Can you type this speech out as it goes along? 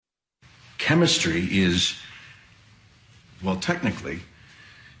chemistry is, well, technically,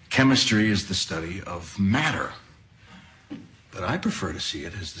 chemistry is the study of matter. But I prefer to see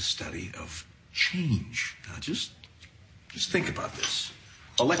it as the study of change. Now, just think about this.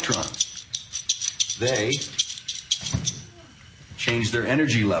 Electrons, they change their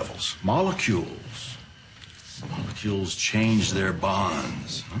energy levels. Molecules change their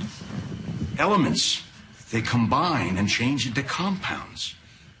bonds. Huh? Elements, they combine and change into compounds.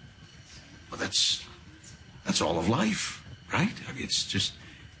 Well, that's all of life, right? I mean, it's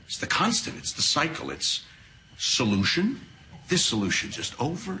the constant, it's the cycle, it's solution, dissolution, just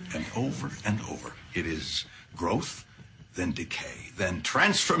over and over and over. It is growth, then decay, then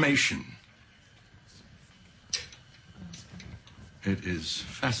transformation. It is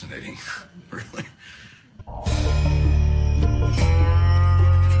fascinating, really.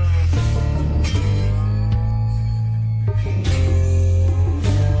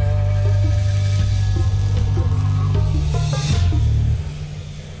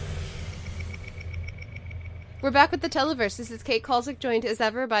 We're back with the Televerse. This is Kate Kulzick, joined as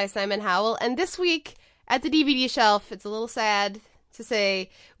ever by Simon Howell. And this week at the DVD Shelf, it's a little sad to say,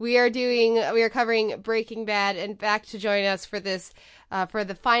 we are covering Breaking Bad, and back to join us for this, for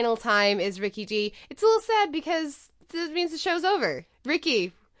the final time is Ricky G. It's a little sad because it means the show's over.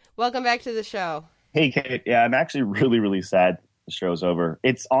 Ricky, welcome back to the show. Hey, Kate. Yeah, I'm actually really, really sad the show's over.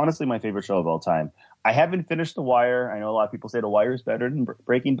 It's honestly my favorite show of all time. I haven't finished The Wire. I know a lot of people say The Wire is better than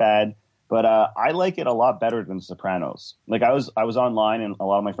Breaking Bad. But I like it a lot better than The Sopranos. Like I was online, and a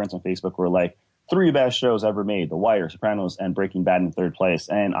lot of my friends on Facebook were like, 3 best shows ever made: The Wire, Sopranos, and Breaking Bad in third place.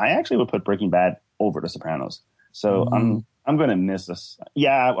 And I actually would put Breaking Bad over The Sopranos. So I'm going to miss this.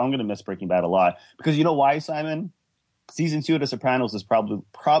 Yeah, I'm going to miss Breaking Bad a lot. Because you know why, Simon? Season 2 of The Sopranos is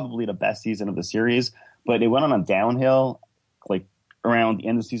probably the best season of the series. But it went on a downhill like around the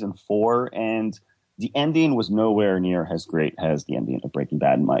end of season 4. And the ending was nowhere near as great as the ending of Breaking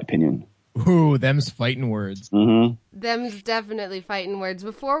Bad, in my opinion. Ooh, them's fighting words. Mm-hmm. Them's definitely fighting words.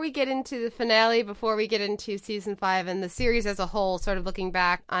 Before we get into the finale, before we get into season 5 and the series as a whole, sort of looking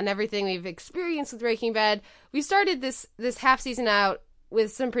back on everything we've experienced with Breaking Bad, we started this half season out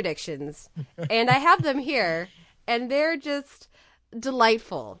with some predictions. And I have them here, and they're just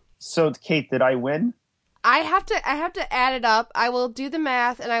delightful. So, Kate, did I win? I have to add it up. I will do the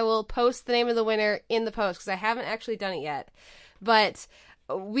math, and I will post the name of the winner in the post, because I haven't actually done it yet. But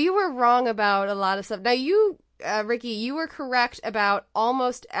we were wrong about a lot of stuff. Now, you, Ricky, you were correct about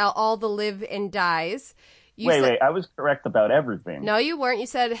almost all the live and dies. Wait, I was correct about everything. No, you weren't. You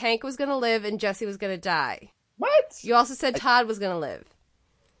said Hank was going to live and Jesse was going to die. What? You also said Todd was going to live.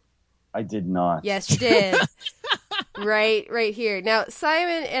 I did not. Yes, you did. right here. Now,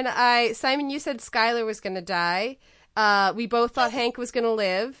 Simon, you said Skylar was going to die. We both thought Hank was going to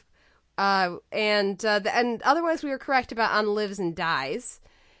live. And otherwise we were correct about on lives and dies.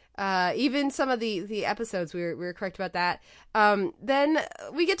 Even some of the episodes we were correct about that. Then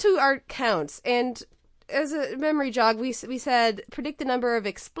we get to our counts, and as a memory jog, we said predict the number of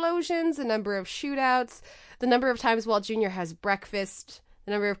explosions, the number of shootouts, the number of times Walt Jr. has breakfast,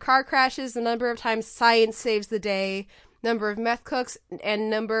 the number of car crashes, the number of times science saves the day, number of meth cooks,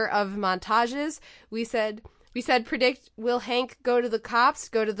 and number of montages. We said predict, will Hank go to the cops,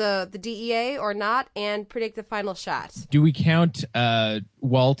 go to the DEA or not, and predict the final shot. Do we count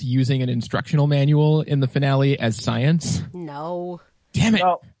Walt using an instructional manual in the finale as science? No. Damn it.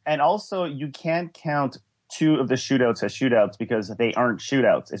 No, and also, you can't count 2 of the shootouts as shootouts because they aren't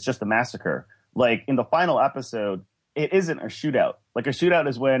shootouts. It's just a massacre. Like, in the final episode, it isn't a shootout. Like, a shootout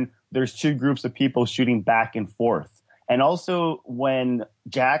is when there's 2 groups of people shooting back and forth. And also, when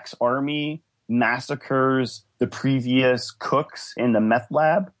Jack's army massacres the previous cooks in the meth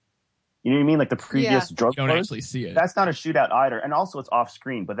lab. You know what I mean? Like the previous drug You don't lords. actually see it. That's not a shootout either. And also it's off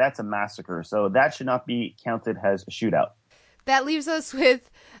screen, but that's a massacre. So that should not be counted as a shootout. That leaves us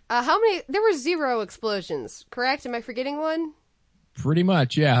with how many? There were 0 explosions, correct? Am I forgetting one? Pretty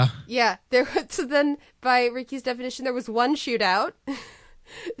much, yeah. Yeah. So then, by Ricky's definition, there was 1 shootout.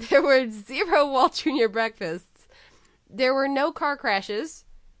 There were 0 Walt Jr. breakfasts. There were no car crashes.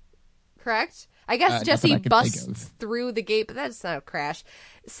 Correct? I guess Jesse busts through the gate, but that's not a crash.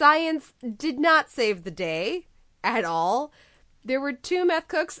 Science did not save the day at all. There were 2 meth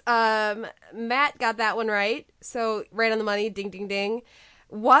cooks. Matt got that one right. So right on the money. Ding, ding, ding.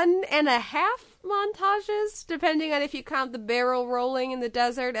 1.5 montages, depending on if you count the barrel rolling in the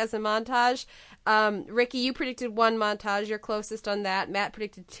desert as a montage. Ricky, you predicted 1 montage. You're closest on that. Matt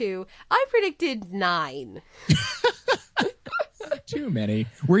predicted 2. I predicted 9. Too many.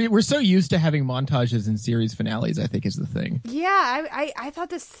 We're so used to having montages in series finales, I think is the thing. Yeah, I thought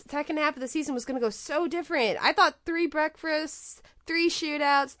the second half of the season was going to go so different. I thought 3 breakfasts, 3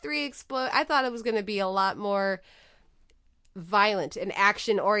 shootouts, 3 explode. I thought it was going to be a lot more violent and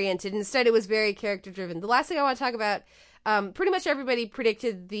action oriented. Instead, it was very character driven. The last thing I want to talk about, pretty much everybody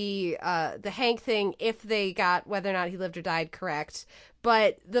predicted the Hank thing if they got whether or not he lived or died correct.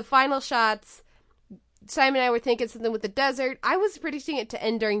 But the final shots, Simon and I were thinking something with the desert. I was predicting it to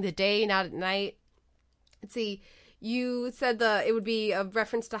end during the day, not at night. Let's see. You said it would be a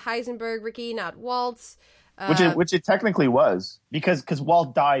reference to Heisenberg, Ricky, not Walt. Which it technically was, because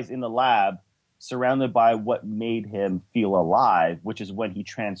Walt dies in the lab, surrounded by what made him feel alive, which is when he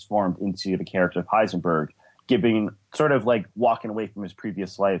transformed into the character of Heisenberg, giving sort of like walking away from his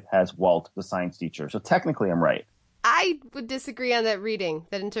previous life as Walt, the science teacher. So technically, I'm right. I would disagree on that reading,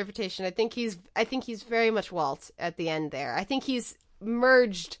 that interpretation. I think he's very much Walt at the end there. I think he's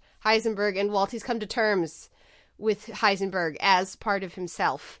merged Heisenberg and Walt. He's come to terms with Heisenberg as part of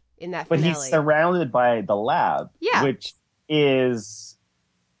himself in that finale. But he's surrounded by the lab, which is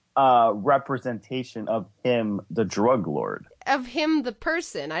a representation of him, the drug lord. Of him, the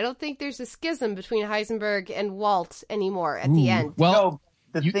person. I don't think there's a schism between Heisenberg and Walt anymore at the end. Well,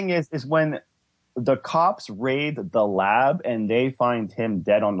 no, the thing is when the cops raid the lab and they find him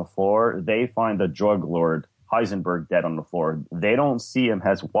dead on the floor, they find the drug lord Heisenberg dead on the floor. They don't see him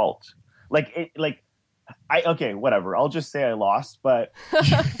as Walt. Okay, whatever. I'll just say I lost, but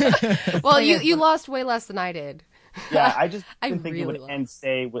well, you lost way less than I did. Yeah, I just didn't think really it would lost. end,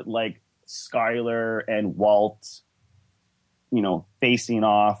 say, with like Skylar and Walt, facing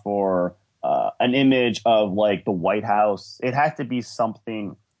off, or an image of like the White House. It had to be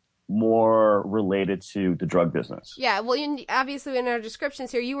something more related to the drug business. Yeah, well, obviously in our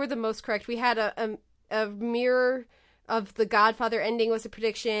descriptions here, you were the most correct. We had a mirror of the Godfather ending was a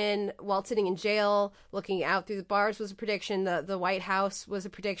prediction. Walt sitting in jail, looking out through the bars was a prediction. The White House was a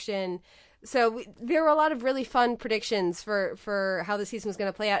prediction. So there were a lot of really fun predictions for how the season was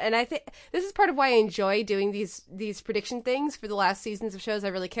going to play out. And I think this is part of why I enjoy doing these prediction things for the last seasons of shows I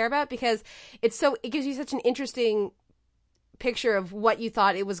really care about, because it gives you such an interesting picture of what you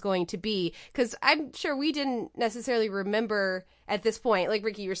thought it was going to be. Because I'm sure we didn't necessarily remember at this point, like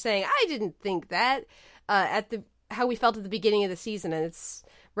Ricky, you were saying, I didn't think that how we felt at the beginning of the season. And it's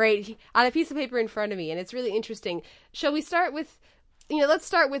right on a piece of paper in front of me. And it's really interesting. Shall we start with, let's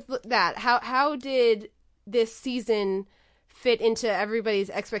start with that. How did this season fit into everybody's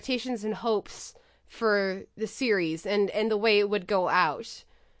expectations and hopes for the series and the way it would go out?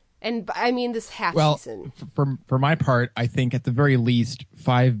 And I mean this half season. For my part, I think at the very least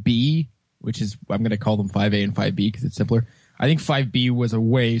 5B, which is, I'm going to call them 5A and 5B because it's simpler. I think 5B was a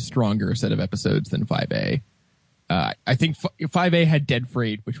way stronger set of episodes than 5A. I think 5A had Dead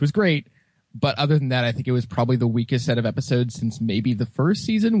Freight, which was great. But other than that, I think it was probably the weakest set of episodes since maybe the first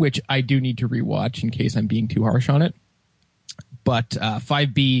season, which I do need to rewatch in case I'm being too harsh on it. But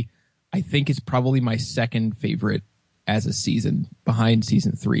 5B, I think, is probably my second favorite as a season, behind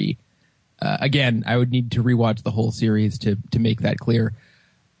season 3. Again, I would need to rewatch the whole series to make that clear.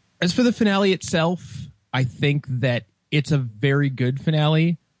 As for the finale itself, I think that it's a very good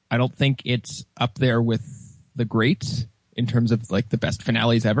finale. I don't think it's up there with the greats in terms of like the best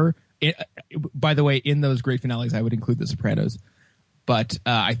finales ever. By the way, in those great finales, I would include The Sopranos. But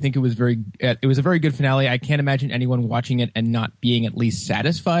I think it was a very good finale. I can't imagine anyone watching it and not being at least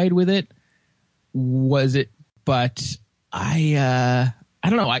satisfied with it. Was it? But I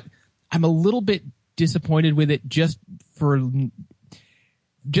don't know. I'm a little bit disappointed with it just for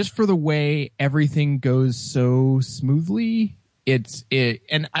the way everything goes so smoothly.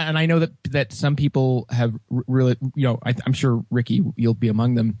 And I know that some people have really, I'm sure Ricky, you'll be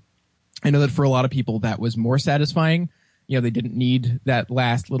among them. I know that for a lot of people that was more satisfying. They didn't need that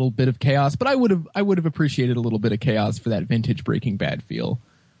last little bit of chaos, but I would have appreciated a little bit of chaos for that vintage Breaking Bad feel.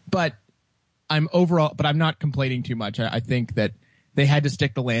 But I'm not complaining too much. I think that they had to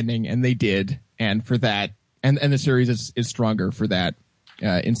stick the landing, and they did. And for that, and the series is stronger for that.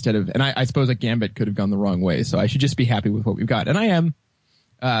 Instead of, and I suppose a Gambit could have gone the wrong way, so I should just be happy with what we've got, and I am.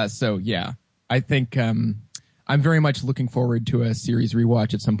 So yeah, I think I'm very much looking forward to a series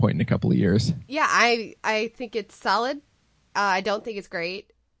rewatch at some point in a couple of years. Yeah, I think it's solid. I don't think it's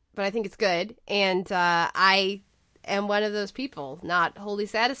great, but I think it's good, and I am one of those people not wholly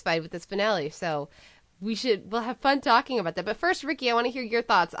satisfied with this finale. So we'll have fun talking about that. But first, Ricky, I want to hear your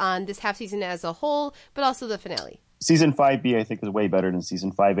thoughts on this half season as a whole, but also the finale. Season 5B, I think, is way better than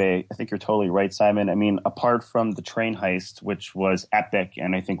Season 5A. I think you're totally right, Simon. I mean, apart from the train heist, which was epic,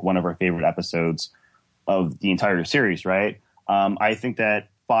 and I think one of our favorite episodes of the entire series, right? I think that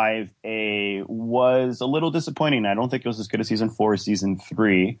 5A was a little disappointing. I don't think it was as good as season 4 or season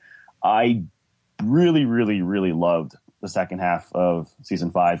 3. I really, really, really loved the second half of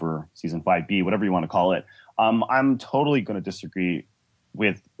season 5 or season 5B, whatever you want to call it. I'm totally going to disagree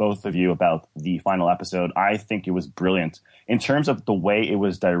with both of you about the final episode. I think it was brilliant. In terms of the way it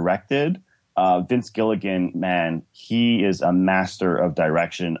was directed, Vince Gilligan, man, he is a master of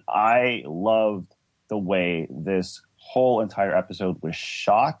direction. I loved the way this whole entire episode was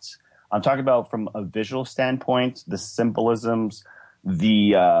shot. I'm talking about from a visual standpoint, the symbolisms,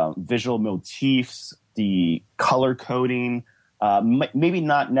 the visual motifs, the color coding, maybe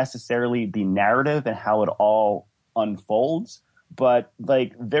not necessarily the narrative and how it all unfolds, but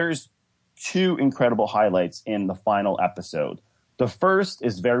like there's two incredible highlights in the final episode. The first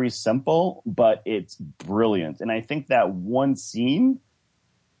is very simple, but it's brilliant. And I think that one scene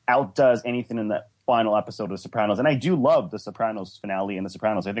outdoes anything in that final episode of The Sopranos. And I do love The Sopranos finale and The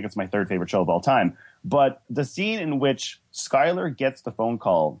Sopranos. I think it's my third favorite show of all time. But the scene in which Skyler gets the phone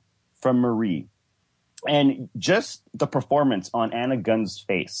call from Marie and just the performance on Anna Gunn's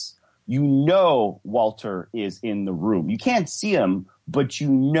face, you know Walter is in the room. You can't see him, but you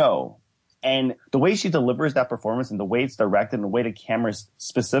know. And the way she delivers that performance and the way it's directed and the way the camera's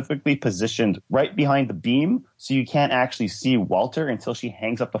specifically positioned right behind the beam so you can't actually see Walter until she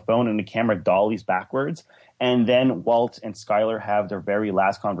hangs up the phone and the camera dollies backwards. And then Walt and Skyler have their very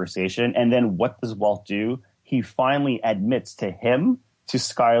last conversation. And then what does Walt do? He finally admits to him, to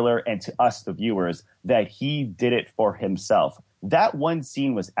Skyler, and to us, the viewers, that he did it for himself. That one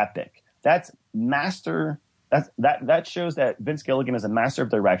scene was epic. That's master. That shows that Vince Gilligan is a master of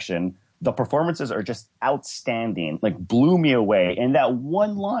direction. The performances are just outstanding, like blew me away. And that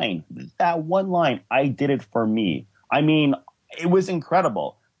one line, I did it for me. I mean, it was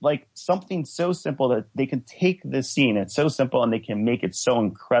incredible. Like something so simple that they can take this scene. It's so simple and they can make it so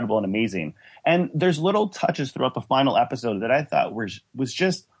incredible and amazing. And there's little touches throughout the final episode that I thought was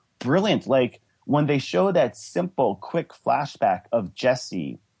just brilliant. Like when they show that simple, quick flashback of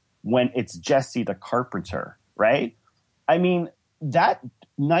Jesse, when it's Jesse the carpenter, right? I mean, that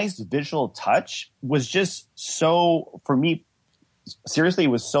nice visual touch was just so, for me, seriously, it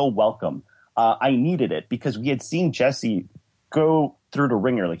was so welcome. I needed it because we had seen Jesse go through the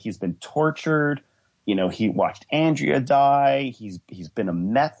ringer. Like he's been tortured. You know, he watched Andrea die. He's been a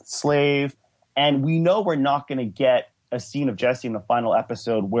meth slave. And we know we're not going to get a scene of Jesse in the final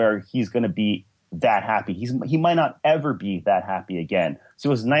episode where he's going to be that happy. He might not ever be that happy again. So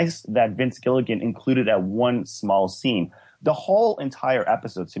it was nice that Vince Gilligan included that one small scene. The whole entire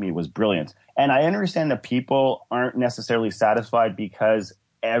episode to me was brilliant. And I understand that people aren't necessarily satisfied because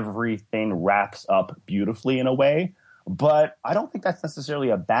everything wraps up beautifully in a way. But I don't think that's necessarily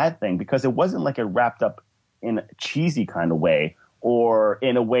a bad thing because it wasn't like it wrapped up in a cheesy kind of way or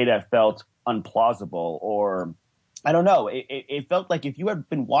in a way that felt unplausible or I don't know. It felt like if you had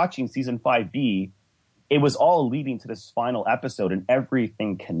been watching season 5B, it was all leading to this final episode and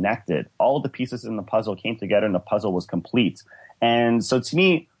everything connected. All the pieces in the puzzle came together and the puzzle was complete. And so to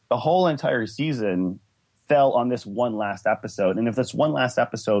me, the whole entire season fell on this one last episode. And if this one last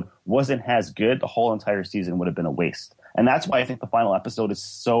episode wasn't as good, the whole entire season would have been a waste. And that's why I think the final episode is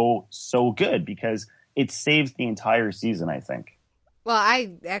so good because it saves the entire season, I think. Well,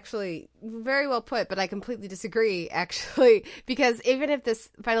 I actually, very well put, but I completely disagree, actually, because even if this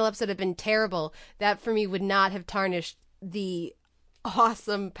final episode had been terrible, that for me would not have tarnished the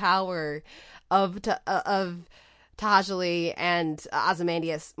awesome power of Tajali and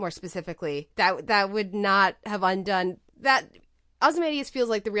Ozymandias, more specifically. That would not have undone that. Ozymandias feels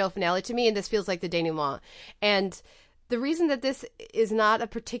like the real finale to me, and this feels like the denouement. And the reason that this is not a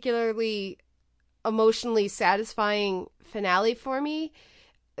particularly emotionally satisfying finale for me,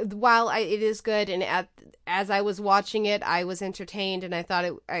 while it is good, and as I was watching it, I was entertained and I thought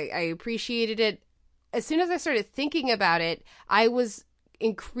I appreciated it. As soon as I started thinking about it, I was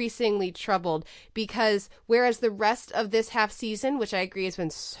increasingly troubled because whereas the rest of this half season, which I agree has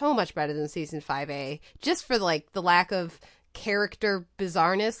been so much better than season 5A, just for like the lack of character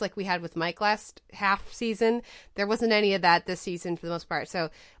bizarreness like we had with Mike last half season, there wasn't any of that this season for the most part. So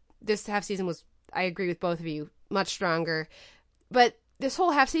this half season was, I agree with both of you, much stronger. But this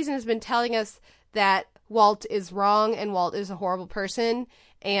whole half season has been telling us that Walt is wrong and Walt is a horrible person,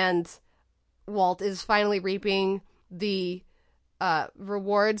 and Walt is finally reaping the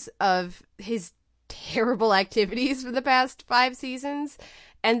rewards of his terrible activities for the past 5 seasons.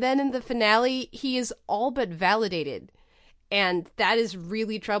 And then in the finale, he is all but validated. And that is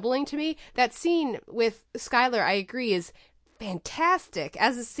really troubling to me. That scene with Skyler, I agree, is fantastic.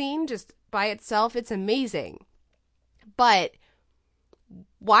 As a scene, just by itself, it's amazing. But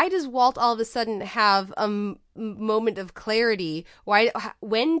why does Walt all of a sudden have a moment of clarity?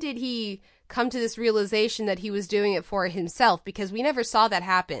 When did he come to this realization that he was doing it for himself? Because we never saw that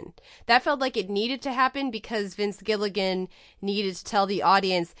happen. That felt like it needed to happen because Vince Gilligan needed to tell the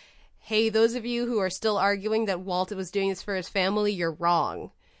audience, hey, those of you who are still arguing that Walt was doing this for his family, you're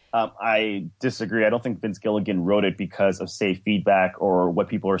wrong. I disagree. I don't think Vince Gilligan wrote it because of, say, feedback or what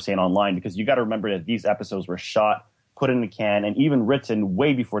people are saying online, because you got to remember that these episodes were shot, put in the can, and even written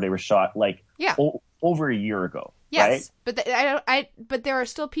way before they were shot, like over a year ago. Yes, right? But there are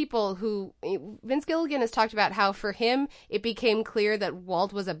still people who Vince Gilligan has talked about how for him it became clear that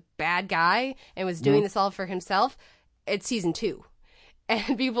Walt was a bad guy and was doing this all for himself at season 2,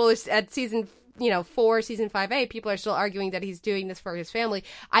 and people at season 4, season 5A, people are still arguing that he's doing this for his family.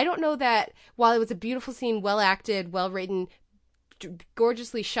 I don't know that while it was a beautiful scene, well acted, well written,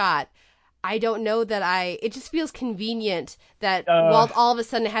 gorgeously shot, I don't know that it just feels convenient that Walt all of a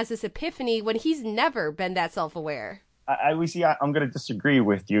sudden has this epiphany when he's never been that self-aware. I'm going to disagree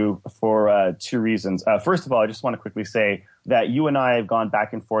with you for 2 reasons. First of all, I just want to quickly say that you and I have gone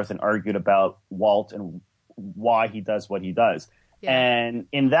back and forth and argued about Walt and why he does what he does. Yeah. And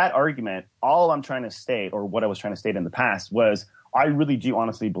in that argument, all I'm trying to state, or what I was trying to state in the past, was I really do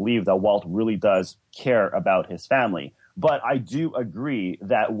honestly believe that Walt really does care about his family. But I do agree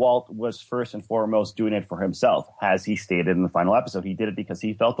that Walt was first and foremost doing it for himself. As he stated in the final episode, he did it because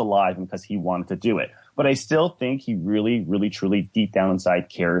he felt alive and because he wanted to do it. But I still think he really, really, truly deep down inside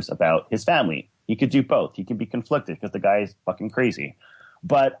cares about his family. He could do both. He can be conflicted because the guy is fucking crazy.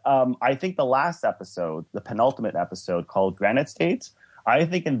 But I think the last episode, the penultimate episode called Granite States, I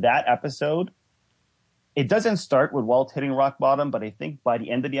think in that episode, it doesn't start with Walt hitting rock bottom, but I think by the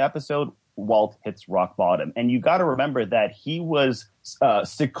end of the episode, Walt hits rock bottom. And you got to remember that he was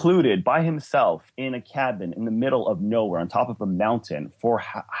secluded by himself in a cabin in the middle of nowhere on top of a mountain for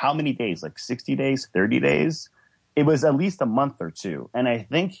how many days? Like 60 days, 30 days? It was at least a month or 2. And I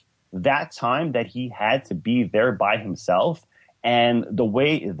think that time that he had to be there by himself, and the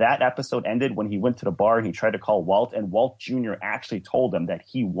way that episode ended when he went to the bar and he tried to call Walt, and Walt Jr. actually told him that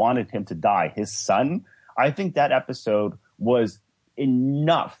he wanted him to die, his son, I think that episode was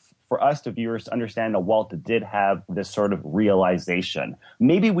enough for us, the viewers, to understand that Walt did have this sort of realization.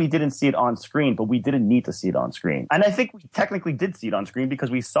 Maybe we didn't see it on screen, but we didn't need to see it on screen. And I think we technically did see it on screen because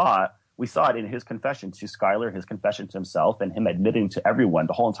we saw it in his confession to Skyler, his confession to himself, and him admitting to everyone,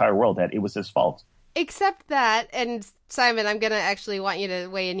 the whole entire world, that it was his fault. Except that, and Simon, I'm going to actually want you to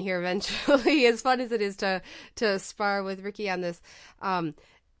weigh in here eventually, as fun as it is to spar with Ricky on this,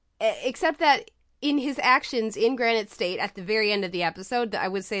 except that in his actions in Granite State at the very end of the episode, I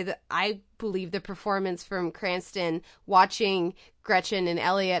would say that I believe the performance from Cranston watching Gretchen and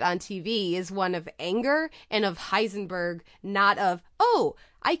Elliot on TV is one of anger and of Heisenberg, not of, oh,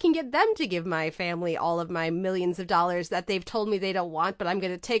 I can get them to give my family all of my millions of dollars that they've told me they don't want, but I'm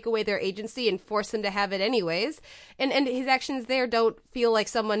going to take away their agency and force them to have it anyways. And his actions there don't feel like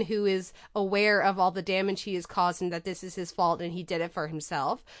someone who is aware of all the damage he has caused and that this is his fault and he did it for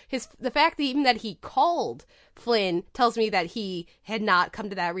himself. The fact that even that he called Flynn tells me that he had not come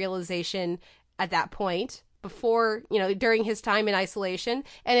to that realization at that point before, during his time in isolation.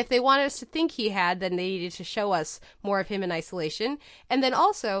 And if they wanted us to think he had, then they needed to show us more of him in isolation. And then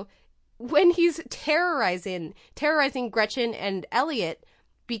also, when he's terrorizing Gretchen and Elliot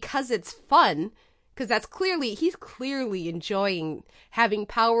because it's fun, because he's clearly enjoying having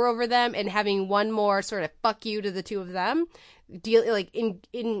power over them and having one more sort of fuck you to the two of them,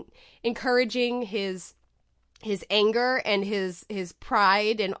 encouraging his anger and his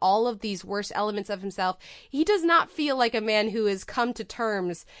pride and all of these worst elements of himself. He does not feel like a man who has come to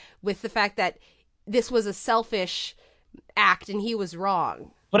terms with the fact that this was a selfish act and he was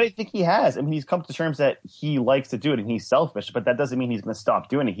wrong. But I think he has. I mean, he's come to terms that he likes to do it and he's selfish, but that doesn't mean he's going to stop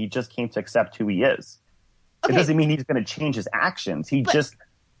doing it. He just came to accept who he is. Okay. It doesn't mean he's going to change his actions. He just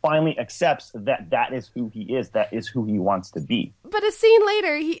finally accepts that is who he is. That is who he wants to be. But a scene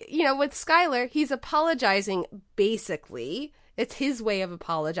later, with Skyler, he's apologizing, basically. It's his way of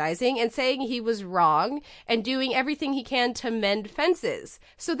apologizing and saying he was wrong and doing everything he can to mend fences.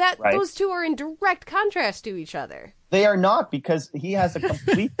 So that Those two are in direct contrast to each other. They are not, because he has a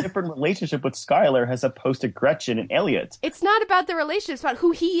complete different relationship with Skyler as opposed to Gretchen and Elliot. It's not about the relationship, it's about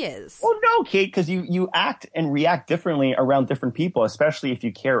who he is. Well, no, Kate, because you act and react differently around different people, especially if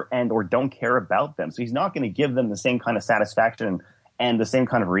you care and or don't care about them. So he's not going to give them the same kind of satisfaction and the same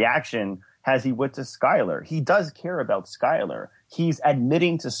kind of reaction as he would to Skyler. He does care about Skyler. He's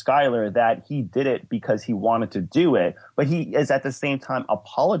admitting to Skyler that he did it because he wanted to do it, but he is at the same time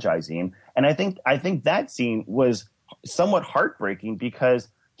apologizing. And I think that scene was somewhat heartbreaking because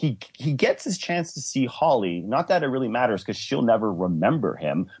he gets his chance to see Holly. Not that it really matters because she'll never remember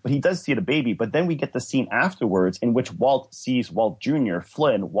him, but he does see the baby. But then we get the scene afterwards in which Walt sees Walt Jr.,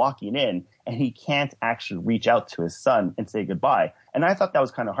 Flynn, walking in, and he can't actually reach out to his son and say goodbye. And I thought that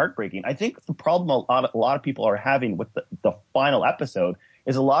was kind of heartbreaking. I think the problem a lot of people are having with the final episode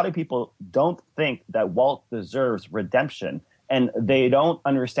is a lot of people don't think that Walt deserves redemption, and they don't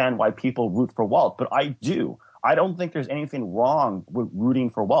understand why people root for Walt. But I do. I don't think there's anything wrong with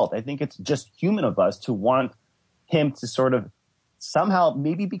rooting for Walt. I think it's just human of us to want him to sort of somehow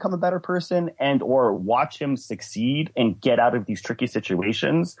maybe become a better person and or watch him succeed and get out of these tricky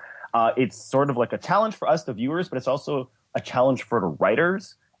situations. It's sort of like a challenge for us, the viewers, but it's also a challenge for the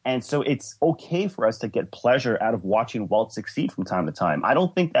writers. And so it's okay for us to get pleasure out of watching Walt succeed from time to time. I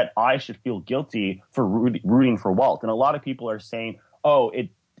don't think that I should feel guilty for rooting for Walt. And a lot of people are saying, oh, it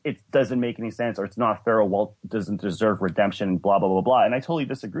doesn't make any sense, or it's not fair, or Walt doesn't deserve redemption, blah, blah, blah, blah. And I totally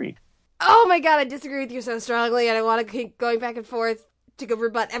disagree. Oh my God, I disagree with you so strongly, and I want to keep going back and forth to go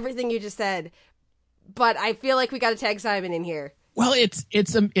rebut everything you just said. But I feel like we got to tag Simon in here. Well,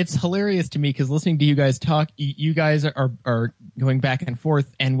 it's hilarious to me because listening to you guys talk, you guys are going back and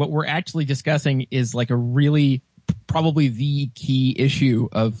forth, and what we're actually discussing is like a really probably the key issue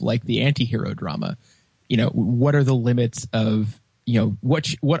of like the anti-hero drama. You know, what are the limits of, you know,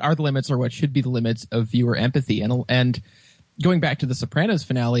 what are the limits or what should be the limits of viewer empathy? And going back to the Sopranos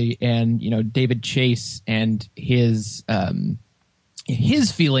finale and, you know, David Chase and his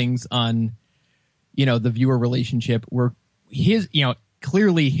feelings on, you know, the viewer relationship were his, you know,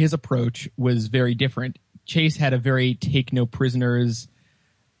 clearly his approach was very different. Chase had a very take no prisoners,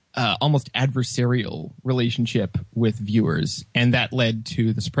 almost adversarial relationship with viewers. And that led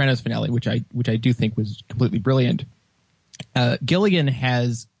to the Sopranos finale, which I do think was completely brilliant. Gilligan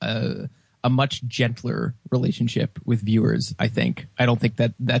has a much gentler relationship with viewers, I think. I don't think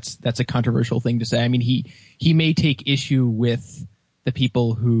that's a controversial thing to say. I mean, he may take issue with the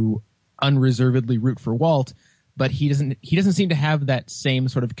people who unreservedly root for Walt, but he doesn't seem to have that same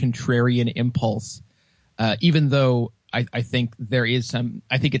sort of contrarian impulse, even though I think there is some.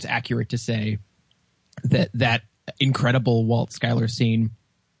 I think it's accurate to say that incredible Walt Schuyler scene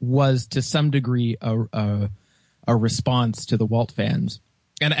was to some degree a response to the Walt fans,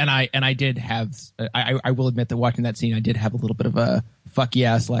 and I did have. I will admit that watching that scene, I did have a little bit of a fuck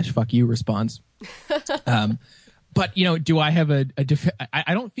yeah / fuck you response. But you know, do I have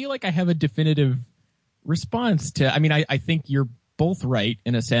I don't feel like I have a definitive response to. I mean, I think you're both right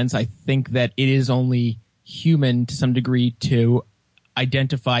in a sense. I think that it is only human to some degree to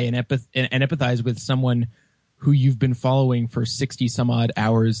identify and empathize with someone who you've been following for 60 some odd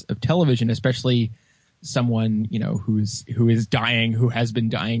hours of television, especially someone, you know, who is dying, who has been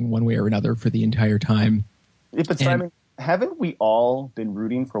dying one way or another for the entire time. Yeah, but Simon, haven't we all been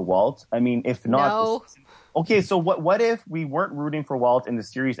rooting for Walt? I mean, if not, no. Okay, so what if we weren't rooting for Walt and the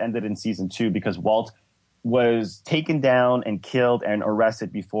series ended in season 2 because Walt was taken down and killed and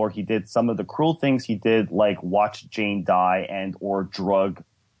arrested before he did some of the cruel things he did, like watch Jane die and or drug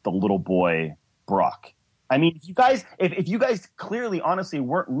the little boy Brock? I mean, if you guys clearly, honestly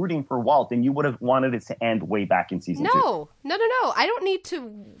weren't rooting for Walt, then you would have wanted it to end way back in season 2. No. I don't need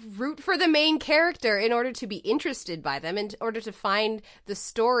to root for the main character in order to be interested by them, in order to find the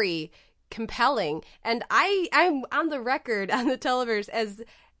story compelling. And I'm on the record on the Televerse as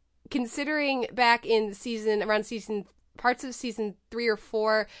considering back in parts of season 3 or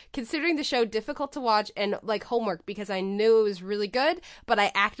 4, considering the show difficult to watch and like homework because I knew it was really good, but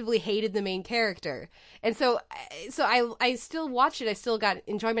I actively hated the main character. And so I still watched it. I still got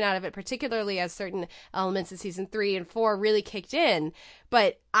enjoyment out of it, particularly as certain elements of season 3 and 4 really kicked in.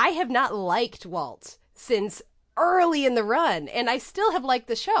 But I have not liked Walt since early in the run, and I still have liked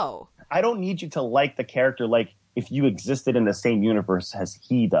the show. I don't need you to like the character like if you existed in the same universe as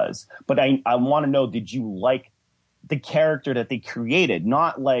he does. But I want to know, did you like the character that they created,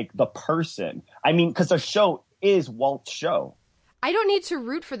 not like the person? I mean, because the show is Walt's show. I don't need to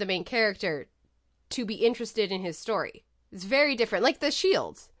root for the main character to be interested in his story. It's very different. Like The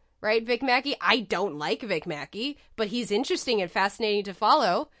Shield, right? Vic Mackey. I don't like Vic Mackey, but he's interesting and fascinating to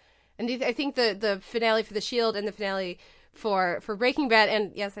follow. And I think the finale for The Shield and the finale for Breaking Bad,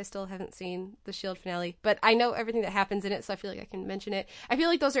 and yes, I still haven't seen the Shield finale, but I know everything that happens in it, so I feel like I can mention it. I feel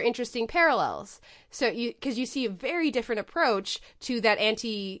like those are interesting parallels. So because you see a very different approach to that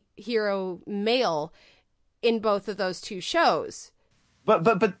anti-hero male in both of those two shows. But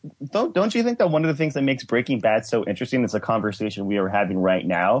don't you think that one of the things that makes Breaking Bad so interesting is a conversation we are having right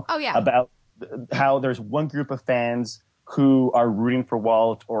now? Oh, yeah. About how there's one group of fans who are rooting for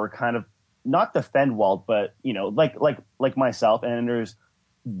Walt or kind of not defend Walt, but like myself, and there's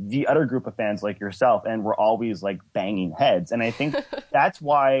the other group of fans like yourself, and we're always like banging heads. And I think that's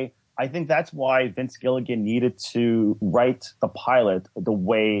why Vince Gilligan needed to write the pilot the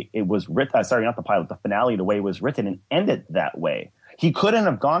way it was written. Sorry, not the pilot, the finale the way it was written, and end it that way. He couldn't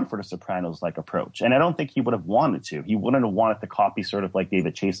have gone for the Sopranos-like approach, and I don't think he would have wanted to. He wouldn't have wanted to copy sort of like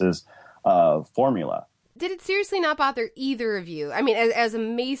David Chase's formula. Did it seriously not bother either of you? I mean, as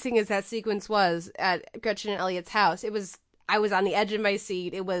amazing as that sequence was at Gretchen and Elliot's house, I was on the edge of my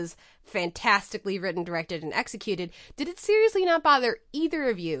seat. It was fantastically written, directed, and executed. Did it seriously not bother either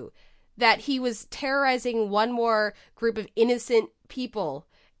of you that he was terrorizing one more group of innocent people,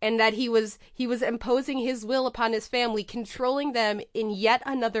 and that he was imposing his will upon his family, controlling them in yet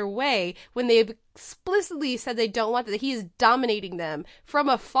another way when they explicitly said they don't want that? He is dominating them from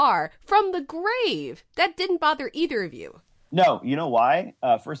afar, from the grave. That didn't bother either of you. No, you know why?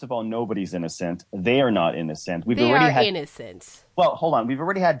 First of all, nobody's innocent. They are not innocent. They are innocent. Well, hold on. We've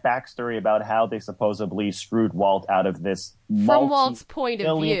already had backstory about how they supposedly screwed Walt out of this from Walt's point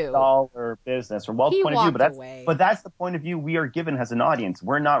of view $1 business. From Walt's point of view, but that's the point of view we are given as an audience.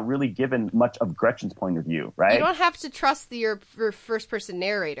 We're not really given much of Gretchen's point of view, right? You don't have to trust your first-person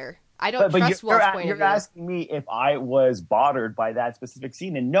narrator. I don't trust Walt's point of view. You're asking me if I was bothered by that specific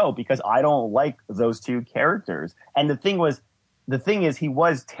scene, and no, because I don't like those two characters. And the thing is, he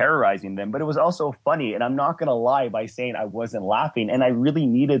was terrorizing them, but it was also funny. And I'm not going to lie by saying I wasn't laughing. And I really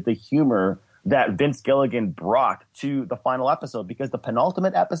needed the humor that Vince Gilligan brought to the final episode, because the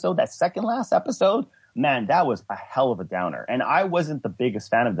penultimate episode, that second last episode, man, that was a hell of a downer. And I wasn't the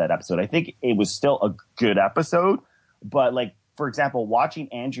biggest fan of that episode. I think it was still a good episode, but like, for example,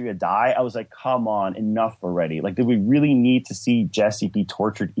 watching Andrea die, I was like, come on, enough already. Like, did we really need to see Jesse be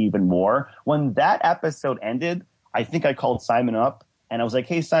tortured even more? When that episode ended, I think I called Simon up and I was like,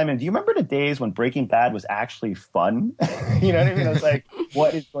 hey, Simon, do you remember the days when Breaking Bad was actually fun? You know what I mean? I was like,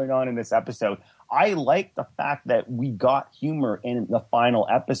 what is going on in this episode? I like the fact that we got humor in the final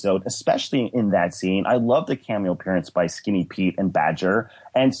episode, especially in that scene. I love the cameo appearance by Skinny Pete and Badger.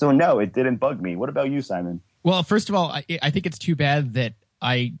 And so, no, it didn't bug me. What about you, Simon? Well, first of all, I think it's too bad that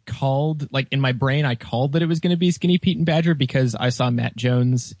I called, like in my brain, I called that it was going to be Skinny Pete and Badger because I saw Matt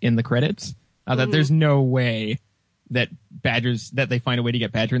Jones in the credits. That there's no way that they find a way to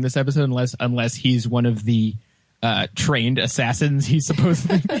get Badger in this episode unless he's one of the trained assassins he's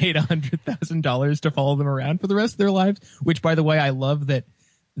supposedly paid $100,000 to follow them around for the rest of their lives. Which, by the way, I love that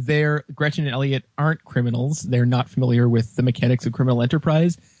Gretchen and Elliot aren't criminals. They're not familiar with the mechanics of criminal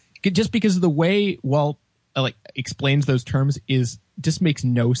enterprise. Just because of the way Walt explains those terms just makes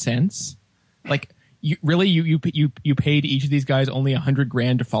no sense. Like, you paid each of these guys only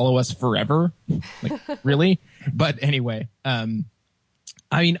 $100,000 to follow us forever? Like, really? But anyway, I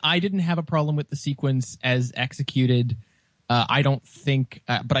mean, I didn't have a problem with the sequence as executed. I don't think,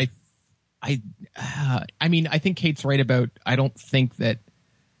 but I mean, I think Kate's right about. I don't think we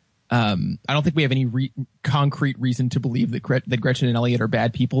have any concrete reason to believe that Gretchen and Elliot are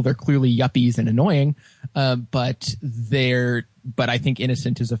bad people. They're clearly yuppies and annoying, but I think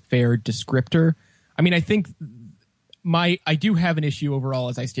innocent is a fair descriptor. I mean, I think I do have an issue overall,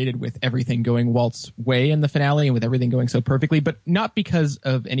 as I stated, with everything going Walt's way in the finale and with everything going so perfectly, but not because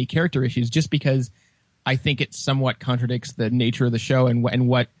of any character issues, just because I think it somewhat contradicts the nature of the show and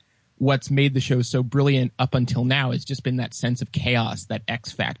what's made the show so brilliant up until now has just been that sense of chaos, that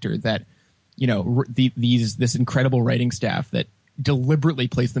X factor, that, you know, this incredible writing staff that deliberately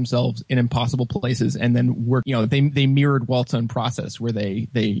place themselves in impossible places and then work. You know, they mirrored Walt's own process where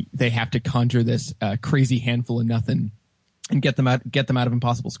they have to conjure this crazy handful of nothing and get them out of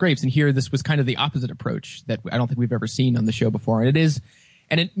impossible scrapes. And here, this was kind of the opposite approach that I don't think we've ever seen on the show before. And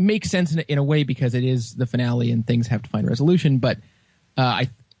it makes sense in a way because it is the finale and things have to find resolution. But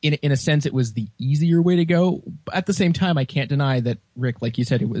in a sense, it was the easier way to go. But at the same time, I can't deny that, Rick, like you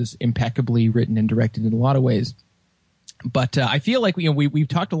said, it was impeccably written and directed in a lot of ways. But I feel like we've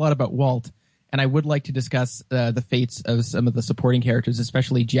talked a lot about Walt, and I would like to discuss the fates of some of the supporting characters,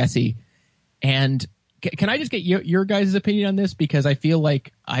 especially Jesse. And can I just get your guys' opinion on this? Because I feel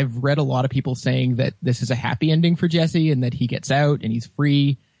like I've read a lot of people saying that this is a happy ending for Jesse and that he gets out and he's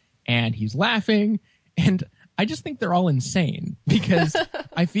free and he's laughing. And I just think they're all insane because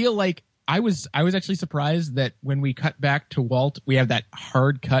I feel like I was actually surprised that when we cut back to Walt, we have that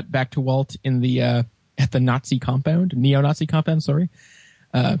hard cut back to Walt in the at the Nazi compound, neo-Nazi compound. Sorry,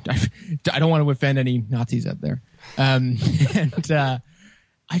 I don't want to offend any Nazis out there.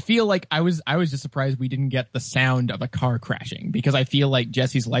 I feel like I was just surprised we didn't get the sound of a car crashing because I feel like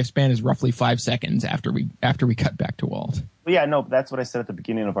Jesse's lifespan is roughly 5 seconds after we cut back to Walt. Yeah, no, that's what I said at the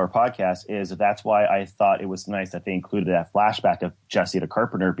beginning of our podcast, is that's why I thought it was nice that they included that flashback of Jesse to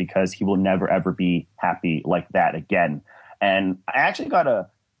Carpenter, because he will never, ever be happy like that again. And I actually got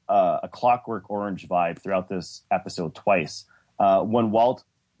a Clockwork Orange vibe throughout this episode twice. When Walt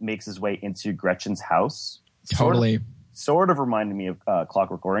makes his way into Gretchen's house. Totally. Sort of reminded me of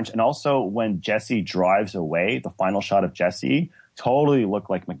Clockwork Orange. And also when Jesse drives away, the final shot of Jesse totally looked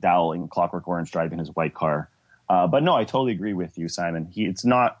like McDowell in Clockwork Orange driving his white car. But no, I totally agree with you, Simon. It's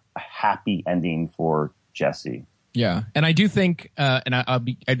not a happy ending for Jesse. Yeah, and I do think, and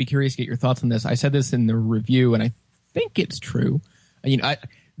I'd be curious to get your thoughts on this. I said this in the review, and I think it's true.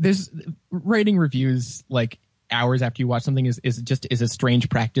 There's writing reviews like hours after you watch something is a strange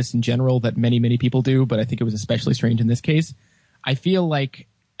practice in general that many people do, but I think it was especially strange in this case. I feel like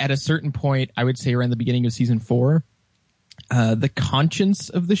at a certain point, I would say around the beginning of season 4, the conscience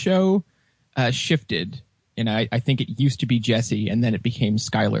of the show shifted. And I think it used to be Jesse, and then it became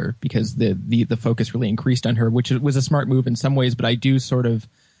Skylar, because the focus really increased on her, which was a smart move in some ways. But I do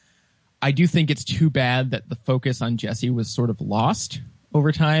think it's too bad that the focus on Jesse was sort of lost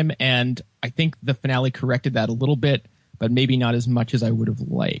over time. And I think the finale corrected that a little bit, but maybe not as much as I would have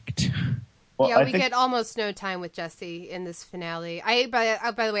liked. Well, yeah, we get almost no time with Jesse in this finale. By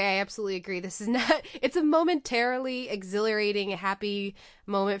the way, I absolutely agree. This is not. It's a momentarily exhilarating, happy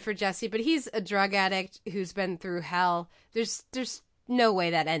moment for Jesse, but he's a drug addict who's been through hell. There's no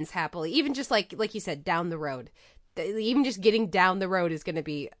way that ends happily. Even just like you said, down the road. Even just getting down the road is going to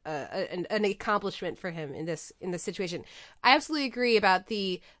be an accomplishment for him in this situation. I absolutely agree about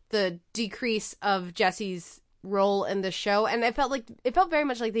the decrease of Jesse's role in the show, and it felt very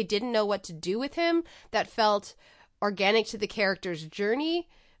much like they didn't know what to do with him. That felt organic to the character's journey,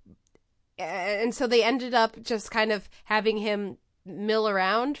 and so they ended up just kind of having him mill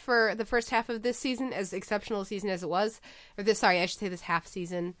around for the first half of this season, as exceptional a season as it was, I should say this half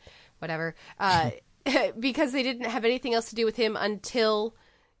season, whatever, because they didn't have anything else to do with him until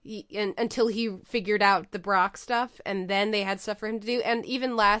he figured out the Brock stuff, and then they had stuff for him to do. And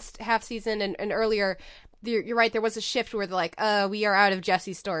even last half season and earlier, you're right, there was a shift where they're like, we are out of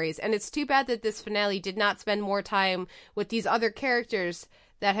Jesse stories. And it's too bad that this finale did not spend more time with these other characters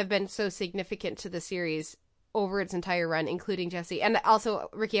that have been so significant to the series over its entire run, including Jesse. And also,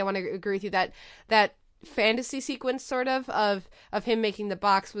 Ricky, I want to agree with you that fantasy sequence sort of him making the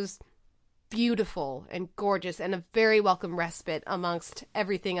box was beautiful and gorgeous and a very welcome respite amongst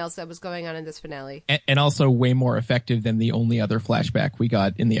everything else that was going on in this finale. And also way more effective than the only other flashback we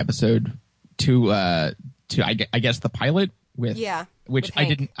got in the episode to I guess the pilot with which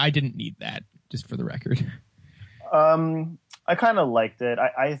with I didn't need that, just for the record. I kind of liked it.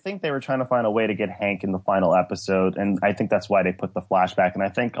 I think they were trying to find a way to get Hank in the final episode, and I think that's why they put the flashback. And I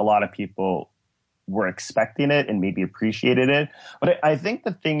think a lot of people were expecting it and maybe appreciated it. But I think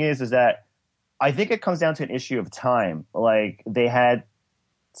the thing is that I think it comes down to an issue of time. Like, they had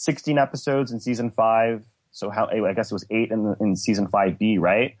 16 episodes in season 5, so I guess it was 8 in season 5B,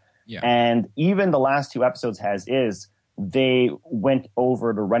 right? Yeah. And even the last 2 episodes they went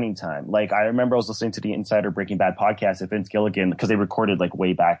over the running time. Like, I remember I was listening to the Insider Breaking Bad podcast of Vince Gilligan, because they recorded like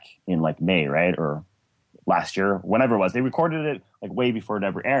way back in like May, right? Or last year, whenever it was. They recorded it like way before it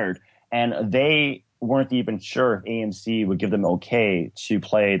ever aired. And they weren't even sure if AMC would give them okay to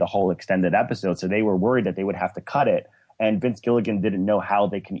play the whole extended episode. So they were worried that they would have to cut it. And Vince Gilligan didn't know how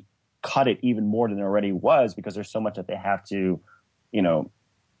they can cut it even more than it already was, because there's so much that they have to,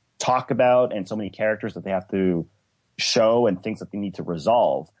 talk about, and so many characters that they have to show and things that they need to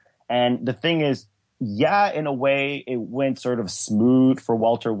resolve. And the thing is, yeah, in a way it went sort of smooth for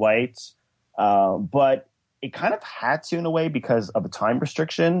Walter White, but it kind of had to in a way because of a time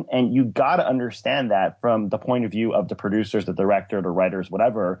restriction. And you got to understand that from the point of view of the producers, the director, the writers,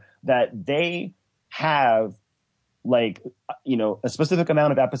 whatever, that they have like, a specific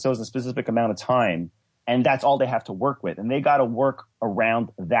amount of episodes, a specific amount of time, and that's all they have to work with. And they got to work around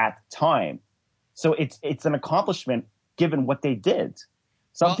that time. So it's an accomplishment given what they did.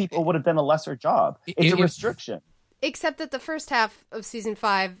 Some people would have done a lesser job. It's a restriction. Except that the first half of season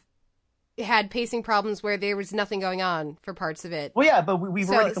 5 had pacing problems where there was nothing going on for parts of it. Well, yeah, but we've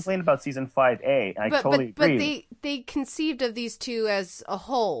already complained about season 5A, and I totally agree. But they conceived of these two as a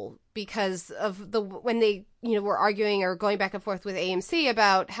whole because of when they were arguing or going back and forth with AMC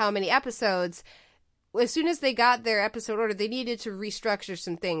about how many episodes. As soon as they got their episode order, they needed to restructure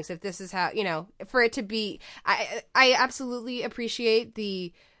some things. If this is how, for it to be, I absolutely appreciate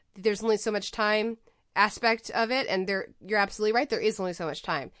there's only so much time aspect of it. And you're absolutely right. There is only so much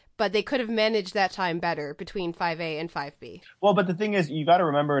time, but they could have managed that time better between 5A and 5B. Well, but the thing is, you got to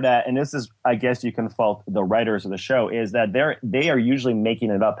remember that, and this is, I guess you can fault the writers of the show, is that they are usually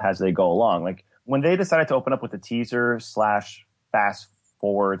making it up as they go along. Like when they decided to open up with the teaser / fast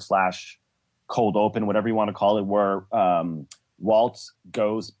forward / cold open, whatever you want to call it, where Walt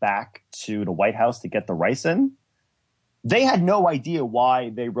goes back to the White House to get the ricin, they had no idea why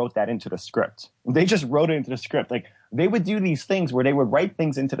they wrote that into the script. They just wrote it into the script. Like they would do these things where they would write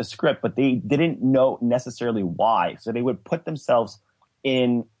things into the script, but they didn't know necessarily why. So they would put themselves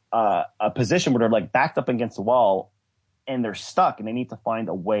in a position where they're like backed up against the wall and they're stuck and they need to find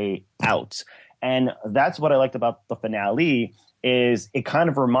a way out. And that's what I liked about the finale, is it kind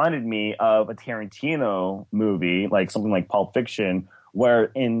of reminded me of a Tarantino movie, like something like Pulp Fiction, where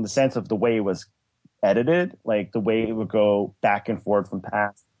in the sense of the way it was edited, like the way it would go back and forth from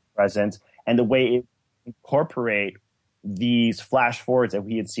past to present, and the way it incorporate these flash forwards that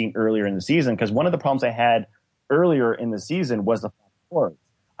we had seen earlier in the season. Because one of the problems I had earlier in the season was the flash forwards.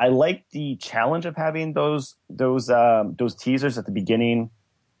 I liked the challenge of having those teasers at the beginning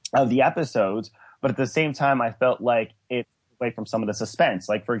of the episodes, but at the same time, I felt like it away from some of the suspense.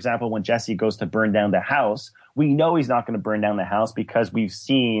 Like, for example, when Jesse goes to burn down the house, we know he's not going to burn down the house because we've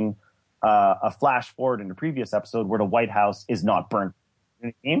seen a flash forward in the previous episode where the White House is not burnt. You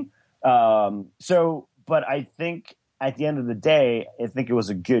know what I mean? But I think at the end of the day, I think it was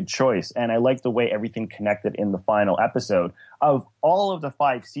a good choice. And I like the way everything connected in the final episode. Of all of the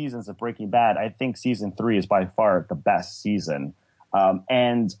 5 seasons of Breaking Bad, I think season 3 is by far the best season.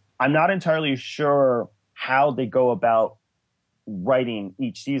 And I'm not entirely sure how they go about writing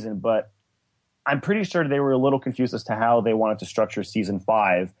each season, but I'm pretty sure they were a little confused as to how they wanted to structure season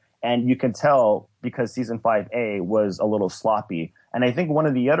 5. And you can tell because season 5A was a little sloppy. And I think one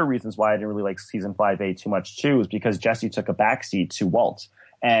of the other reasons why I didn't really like season 5A too much too is because Jesse took a backseat to Walt.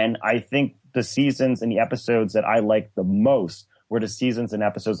 And I think the seasons and the episodes that I liked the most were the seasons and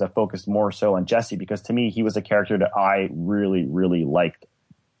episodes that focused more so on Jesse, because to me, he was a character that I really, really liked.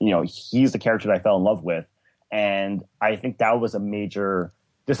 You know, he's the character that I fell in love with. And I think that was a major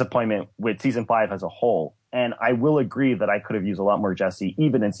disappointment with season 5 as a whole. And I will agree that I could have used a lot more Jesse,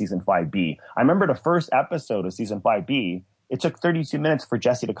 even in season 5B. I remember the first episode of season 5B, it took 32 minutes for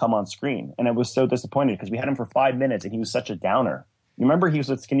Jesse to come on screen. And I was so disappointed because we had him for 5 minutes and he was such a downer. You remember he was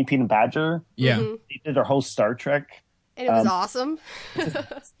with Skinny Pete and Badger? Yeah. Mm-hmm. They did their whole Star Trek. And it was awesome.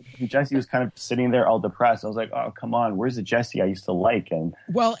 Jesse was kind of sitting there all depressed. I was like, oh, come on. Where's the Jesse I used to like? And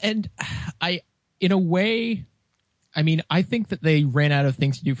in a way, I mean, I think that they ran out of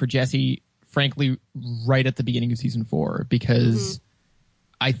things to do for Jesse, frankly, right at the beginning of season 4, because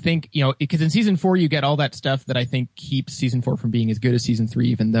I think, because in season 4, you get all that stuff that I think keeps season 4 from being as good as season 3,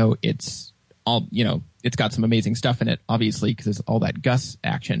 even though it's all, it's got some amazing stuff in it, obviously, because there's all that Gus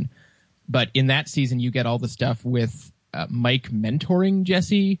action. But in that season, you get all the stuff with Mike mentoring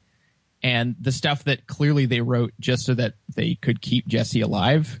Jesse and the stuff that clearly they wrote just so that they could keep Jesse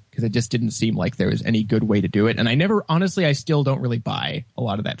alive, because it just didn't seem like there was any good way to do it. And I still don't really buy a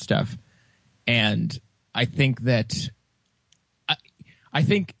lot of that stuff. And I think that I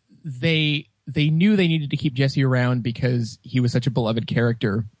think they knew they needed to keep Jesse around because he was such a beloved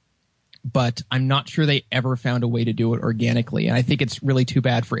character, but I'm not sure they ever found a way to do it organically. And I think it's really too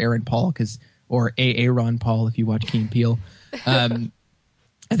bad for Aaron Paul, or Aaron Paul, if you watch Key and Peele.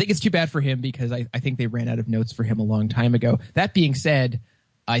 I think it's too bad for him because I think they ran out of notes for him a long time ago. That being said,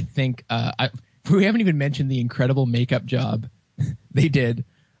 I think we haven't even mentioned the incredible makeup job they did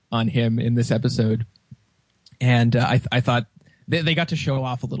on him in this episode. And I thought they got to show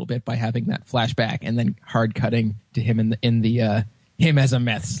off a little bit by having that flashback and then hard cutting to him in the him as a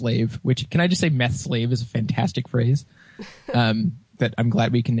meth slave, which, can I just say meth slave is a fantastic phrase that I'm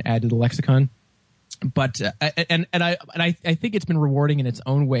glad we can add to the lexicon. But I think it's been rewarding in its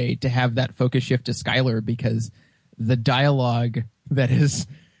own way to have that focus shift to Skylar, because the dialogue that has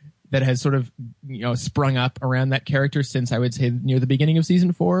sort of sprung up around that character since, I would say, near the beginning of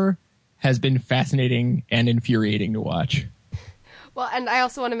season 4 has been fascinating and infuriating to watch. Well, and I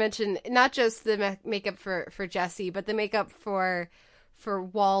also want to mention not just the makeup for Jesse, but the makeup for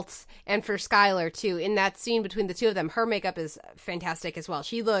Walt and for Skylar too. In that scene between the two of them, her makeup is fantastic as well.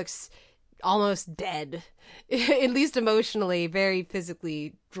 She looks almost dead, at least emotionally, very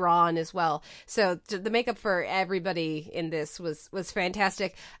physically drawn as well. So the makeup for everybody in this was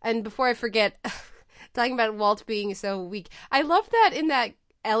fantastic. And before I forget, talking about Walt being so weak, I love that in that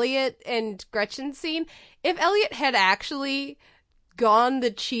Elliot and Gretchen scene, if Elliot had actually gone the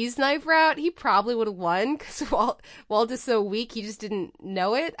cheese knife route, he probably would have won, because Walt is so weak, he just didn't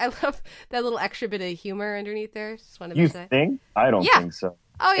know it. I love that little extra bit of humor underneath there. Just wanted to say. You think? I don't think so.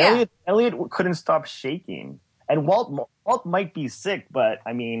 Oh yeah. Elliot couldn't stop shaking. And Walt might be sick, but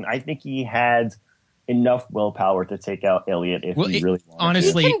I mean, I think he had enough willpower to take out Elliot if he really wanted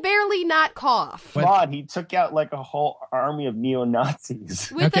honestly, he can barely not cough. to. God, he took out like a whole army of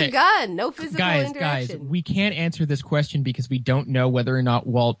neo-Nazis. With a gun, no physical interaction. Guys, we can't answer this question because we don't know whether or not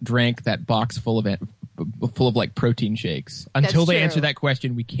Walt drank that box full of like protein shakes. Until they answer that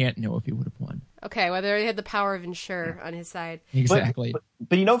question, we can't know if he would have won. Okay, whether he had the power of Ensure on his side. Exactly.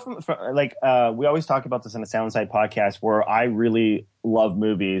 But you know, from like we always talk about this in the Soundside podcast, where I really love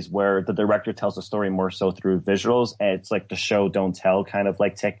movies where the director tells the story more so through visuals, and it's like the show don't tell kind of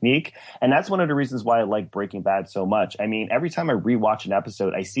like technique. And that's one of the reasons why I like Breaking Bad so much. I mean, every time I rewatch an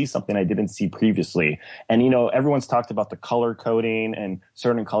episode, I see something I didn't see previously. And you know, everyone's talked about the color coding, and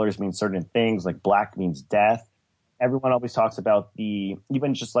certain colors mean certain things, like black means death. Everyone always talks about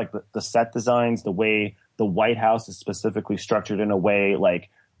even just like the set designs, the way the White House is specifically structured in a way, like,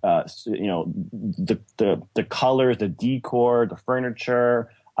 you know, the colors, the decor, the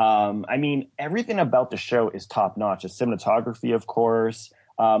furniture. I mean, everything about the show is top notch. The cinematography, of course.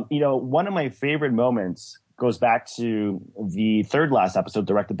 You know, one of my favorite moments goes back to the third last episode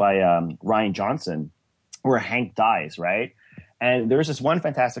directed by Rian Johnson, where Hank dies, right? And there's this one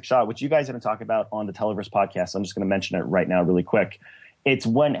fantastic shot, which you guys didn't talk about on the Televerse podcast. So I'm just going to mention it right now really quick. It's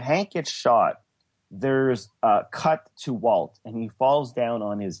when Hank gets shot, there's a cut to Walt, and he falls down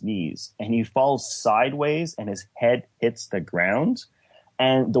on his knees, and he falls sideways, and his head hits the ground.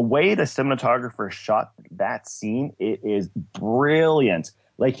 And the way the cinematographer shot that scene, it is brilliant.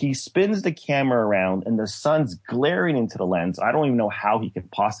 Like, he spins the camera around, and the sun's glaring into the lens. I don't even know how he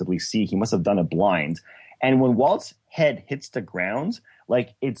could possibly see. He must have done it blind. And when Walt's head hits the ground,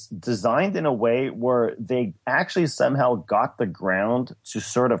 like, it's designed in a way where they actually somehow got the ground to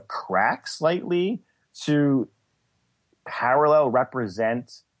sort of crack slightly to parallel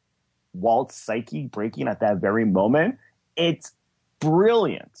represent Walt's psyche breaking at that very moment. It's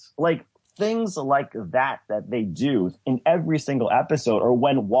brilliant. Like, things like that they do in every single episode, or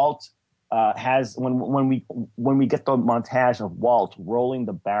when Walt when we get the montage of Walt rolling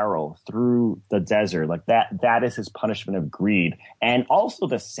the barrel through the desert, like that is his punishment of greed. And also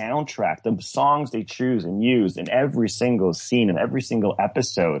the soundtrack, the songs they choose and use in every single scene, in every single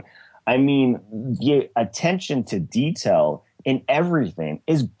episode. I mean, the attention to detail in everything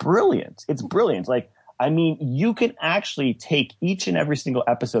is brilliant. It's brilliant. Like, I mean, you can actually take each and every single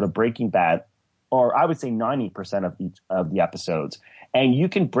episode of Breaking Bad, or I would say 90% of each of the episodes, and you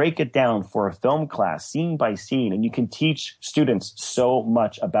can break it down for a film class, scene by scene, and you can teach students so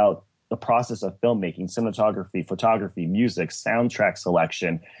much about the process of filmmaking, cinematography, photography, music, soundtrack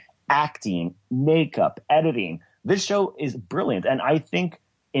selection, acting, makeup, editing. This show is brilliant. And I think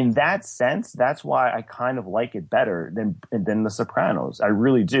in that sense, that's why I kind of like it better than The Sopranos. I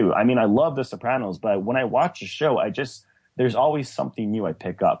really do. I mean, I love The Sopranos, but when I watch a show, there's always something new I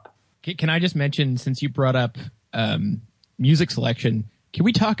pick up. Can I just mention, since you brought up music selection, can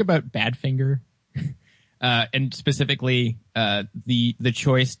we talk about Badfinger? And specifically the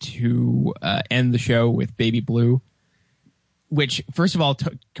choice to end the show with Baby Blue, which, first of all,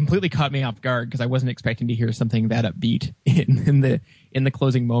 completely caught me off guard because I wasn't expecting to hear something that upbeat in the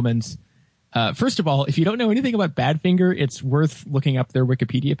closing moments. First of all, if you don't know anything about Badfinger, it's worth looking up their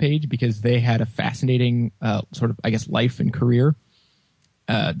Wikipedia page because they had a fascinating sort of, I guess, life and career.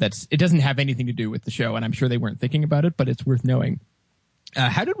 It doesn't have anything to do with the show, and I'm sure they weren't thinking about it, but it's worth knowing.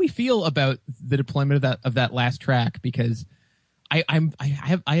 How did we feel about the deployment of that last track? Because I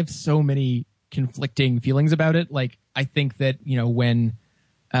have so many conflicting feelings about it. Like, I think that, you know, when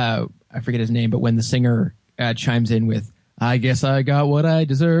I forget his name, but when the singer chimes in with "I guess I got what I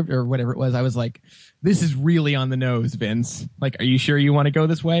deserved" or whatever it was, I was like, this is really on the nose, Vince. Like, are you sure you want to go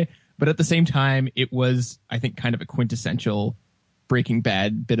this way? But at the same time, it was, I think, kind of a quintessential Breaking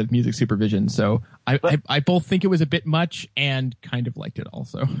Bad bit of music supervision. So I both think it was a bit much and kind of liked it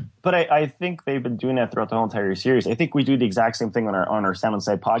also. But I think they've been doing that throughout the whole entire series. I think we do the exact same thing on our Sound and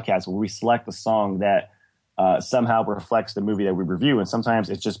Sight podcast, where we select the song that somehow reflects the movie that we review. And sometimes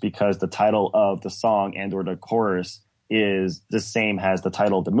it's just because the title of the song and or the chorus is the same as the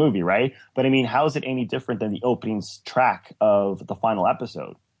title of the movie, right? But I mean, how is it any different than the opening track of the final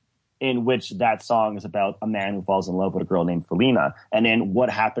episode, in which that song is about a man who falls in love with a girl named Felina? And then what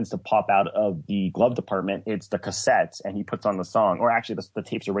happens to pop out of the glove department? It's the cassettes, and he puts on the song, or actually the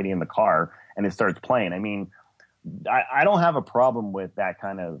tape's already in the car, and it starts playing. I mean, I don't have a problem with that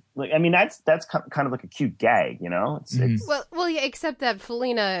kind of, like, I mean, that's kind of like a cute gag, you know? It's Well, yeah, except that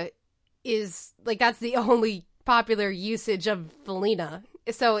Felina is, like, that's the only popular usage of Felina.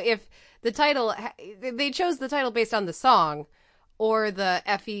 So if the title, they chose the title based on the song, or the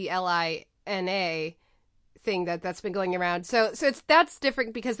Felina thing that's been going around. So that's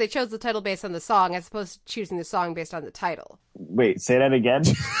different because they chose the title based on the song as opposed to choosing the song based on the title. Wait, say that again.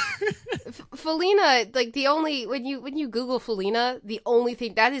 Felina, like when you Google Felina, the only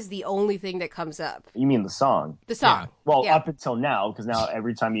thing that comes up. You mean the song? The song. Yeah. Well, yeah. up until now, because now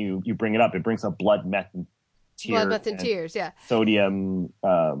every time you bring it up, it brings up blood, meth, and tears. Blood, meth, and tears. Yeah. Sodium,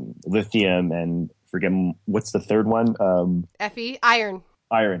 lithium, and forget what's the third one? Iron.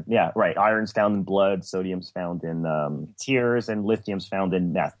 Iron, yeah, right. Iron's found in blood, sodium's found in tears, and lithium's found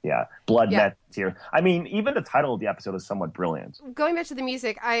in meth. Yeah, blood, meth, tears. I mean, even the title of the episode is somewhat brilliant. Going back to the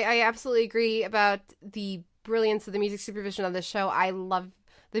music, I absolutely agree about the brilliance of the music supervision on this show. I love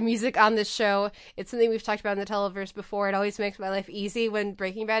the music on this show. It's something we've talked about in the Televerse before. It always makes my life easy when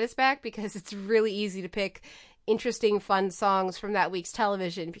Breaking Bad is back because it's really easy to pick interesting, fun songs from that week's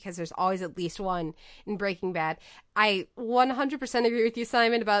television because there's always at least one in Breaking Bad. I 100% agree with you,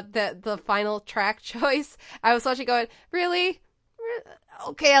 Simon, about the final track choice. I was watching going, really?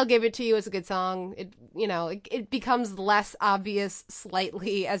 Okay, I'll give it to you as a good song. It becomes less obvious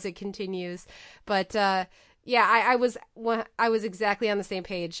slightly as it continues. But, yeah, I was exactly on the same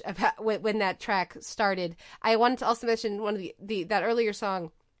page about when that track started. I wanted to also mention one of that earlier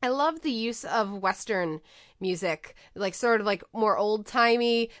song. I love the use of Western music, like sort of like more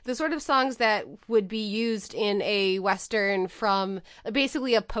old-timey, the sort of songs that would be used in a Western from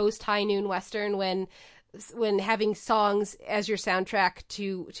basically a post-High Noon Western when having songs as your soundtrack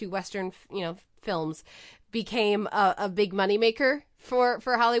to Western, films became a big moneymaker for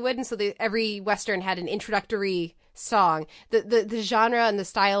Hollywood. And so every Western had an introductory song. The genre and the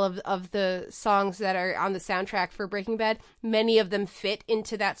style of the songs that are on the soundtrack for Breaking Bad, many of them fit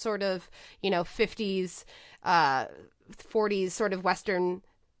into that sort of 50s 40s sort of Western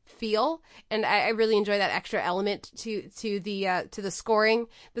feel, and I really enjoy that extra element to the scoring.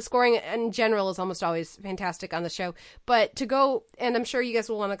 The scoring in general is almost always fantastic on the show, but to go, and I'm sure you guys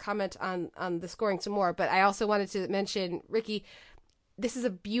will want to comment on the scoring some more, but I also wanted to mention, Ricky, this is a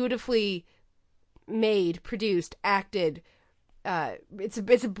beautifully made, produced, acted, it's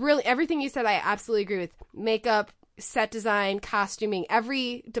a brilliant, everything you said I absolutely agree with. Makeup, set design, costuming,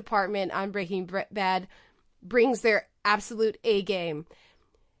 every department on Breaking Bad brings their absolute A game.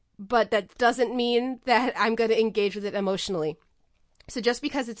 But that doesn't mean that I'm going to engage with it emotionally. So just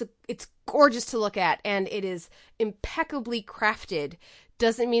because it's gorgeous to look at and it is impeccably crafted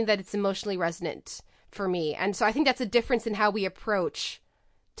doesn't mean that it's emotionally resonant for me. And so I think that's a difference in how we approach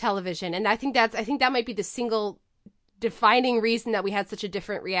television. And I think that might be the single defining reason that we had such a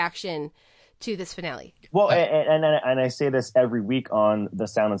different reaction to this finale. Well, and I say this every week on the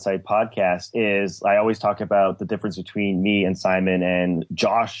Sound Inside podcast, is I always talk about the difference between me and Simon and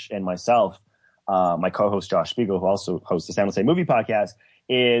Josh and myself, my co-host Josh Spiegel, who also hosts the Sound Inside movie podcast,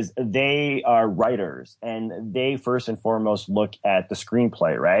 is they are writers and they first and foremost look at the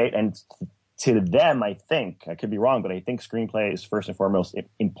screenplay, right? And to them, I think, I could be wrong, but I think screenplay is first and foremost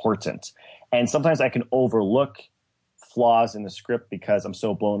important. And sometimes I can overlook flaws in the script because I'm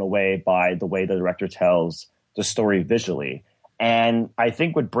so blown away by the way the director tells the story visually. And I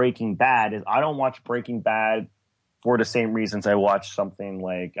think with Breaking Bad is I don't watch Breaking Bad for the same reasons I watch something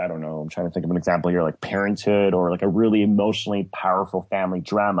like, I don't know, I'm trying to think of an example here, like Parenthood or like a really emotionally powerful family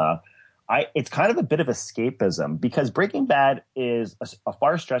drama. It's kind of a bit of escapism because Breaking Bad is a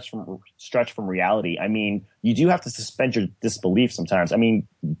far stretch from reality. I mean, you do have to suspend your disbelief sometimes. I mean,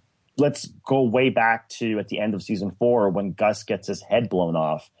 let's go way back to at the end of season 4 when Gus gets his head blown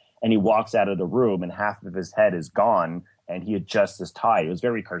off and he walks out of the room and half of his head is gone and he adjusts his tie. It was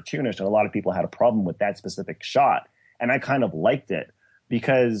very cartoonish and a lot of people had a problem with that specific shot. And I kind of liked it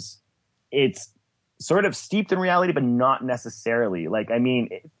because it's sort of steeped in reality, but not necessarily. Look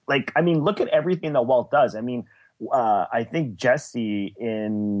at everything that Walt does. I mean, I think Jesse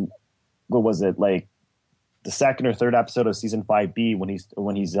in, what was it, like the second or third episode of season 5B, when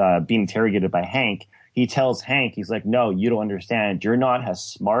he's being interrogated by Hank, he tells Hank, he's like, no, you don't understand. You're not as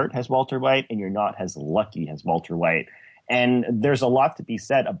smart as Walter White and you're not as lucky as Walter White. And there's a lot to be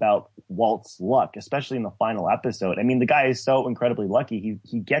said about Walt's luck, especially in the final episode. I mean, the guy is so incredibly lucky.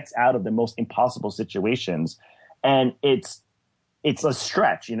 He gets out of the most impossible situations, and it's a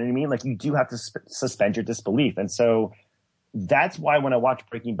stretch. You know what I mean? Like, you do have to suspend your disbelief. And so that's why when I watch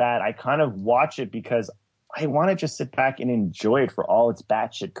Breaking Bad, I kind of watch it because I want to just sit back and enjoy it for all its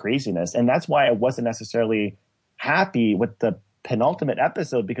batshit craziness. And that's why I wasn't necessarily happy with the penultimate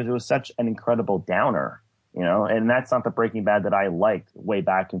episode because it was such an incredible downer. You know, and that's not the Breaking Bad that I liked way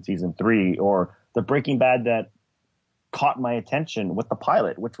back in season 3 or the Breaking Bad that caught my attention with the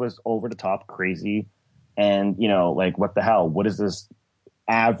pilot, which was over the top, crazy, And, like, what the hell? What is this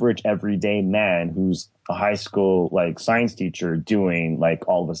average everyday man who's a high school, like, science teacher doing, like,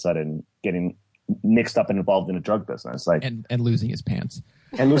 all of a sudden getting mixed up and involved in a drug business? Like, and losing his pants.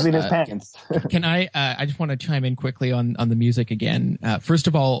 And losing his pants. Can I just want to chime in quickly on the music again. First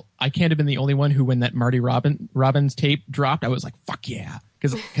of all, I can't have been the only one who, when that Marty Robbins tape dropped, I was like, fuck yeah.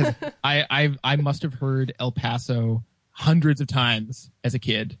 Because I must have heard El Paso hundreds of times as a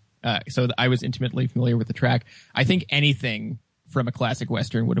kid. So I was intimately familiar with the track. I think anything from a classic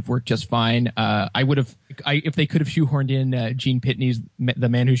Western would have worked just fine. If they could have shoehorned in Gene Pitney's The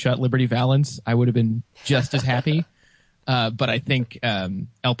Man Who Shot Liberty Valance, I would have been just as happy. But I think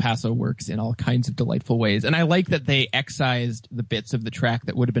El Paso works in all kinds of delightful ways. And I like that they excised the bits of the track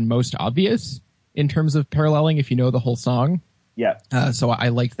that would have been most obvious in terms of paralleling if you know the whole song. Yeah. So I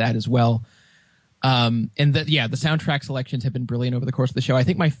liked that as well. And the soundtrack selections have been brilliant over the course of the show. I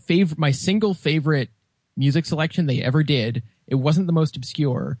think my single favorite music selection they ever did, it wasn't the most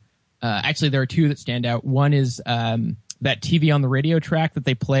obscure. Actually, there are two that stand out. One is that TV on the radio track that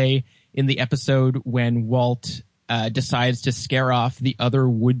they play in the episode when Walt decides to scare off the other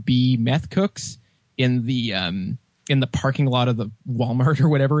would-be meth cooks in the parking lot of the Walmart or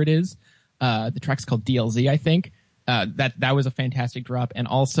whatever it is. The track's called DLZ, I think. That was a fantastic drop. And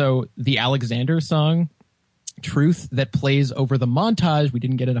also the Alexander song, Truth, that plays over the montage. We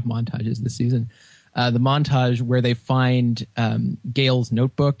didn't get enough montages this season. The montage where they find Gail's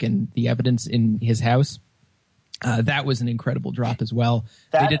notebook and the evidence in his house. That was an incredible drop as well.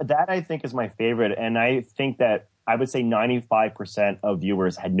 That I think is my favorite. And I think that I would say 95% of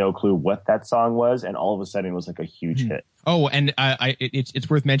viewers had no clue what that song was, and all of a sudden it was like a huge hit. Oh, and it's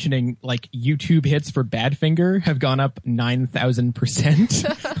worth mentioning, like, YouTube hits for Badfinger have gone up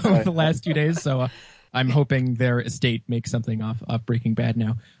 9,000% over the last 2 days. So I'm hoping their estate makes something off Breaking Bad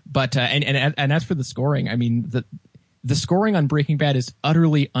now. But and as for the scoring, I mean, the scoring on Breaking Bad is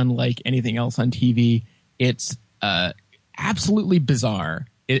utterly unlike anything else on TV. It's absolutely bizarre.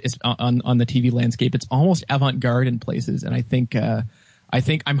 It's on the TV landscape. It's almost avant-garde in places, and I think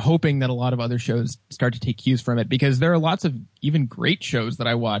I'm hoping that a lot of other shows start to take cues from it, because there are lots of even great shows that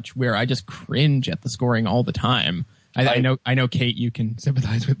I watch where I just cringe at the scoring all the time. I know, Kate, you can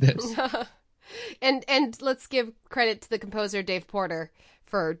sympathize with this. And let's give credit to the composer Dave Porter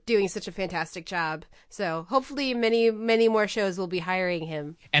for doing such a fantastic job. So hopefully many, many more shows will be hiring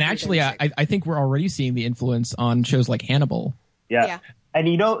him. And actually, I think we're already seeing the influence on shows like Hannibal. Yeah. And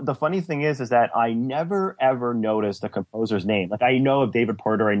the funny thing is that I never, ever noticed the composer's name. Like, I know of David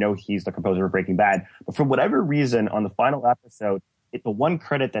Porter. I know he's the composer of Breaking Bad. But for whatever reason, on the final episode, the one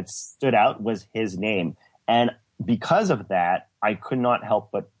credit that stood out was his name. And because of that, I could not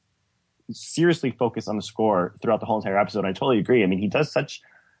help but seriously focus on the score throughout the whole entire episode. I totally agree. I mean, he does such,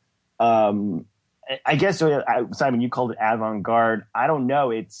 I guess, Simon, you called it avant-garde. I don't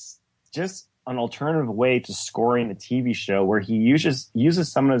know. It's just an alternative way to scoring a TV show where he uses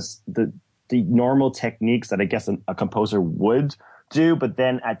some of the normal techniques that I guess a composer would do, but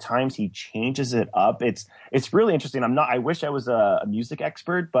then at times he changes it up. It's really interesting. I wish I was a music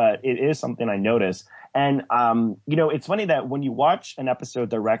expert, but it is something I notice. And it's funny that when you watch an episode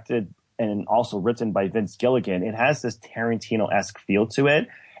directed and also written by Vince Gilligan, it has this Tarantino-esque feel to it.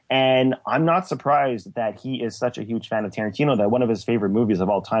 And I'm not surprised that he is such a huge fan of Tarantino that one of his favorite movies of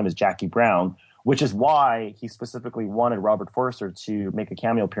all time is Jackie Brown, which is why he specifically wanted Robert Forster to make a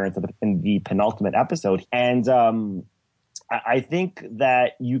cameo appearance in the penultimate episode. And I think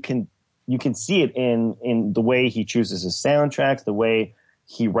that you can see it in the way he chooses his soundtracks, the way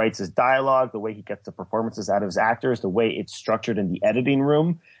he writes his dialogue, the way he gets the performances out of his actors, the way it's structured in the editing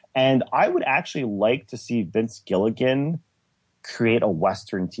room. And I would actually like to see Vince Gilligan create a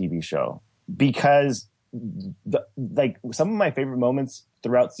Western TV show, because some of my favorite moments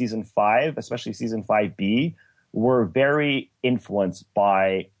throughout season 5, especially season 5B, were very influenced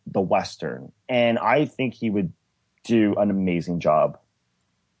by the Western. And I think he would do an amazing job.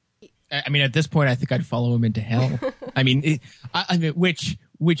 I mean, at this point, I think I'd follow him into hell. I mean,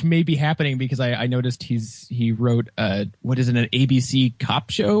 which may be happening, because I noticed he wrote what is it, an ABC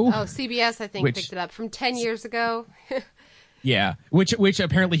cop show? Oh, CBS, I think, picked it up from 10 years ago. Yeah, which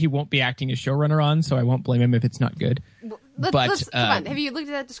apparently he won't be acting as showrunner on, so I won't blame him if it's not good. Let's come on. Have you looked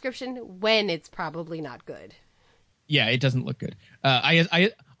at that description? When it's probably not good. Yeah, it doesn't look good.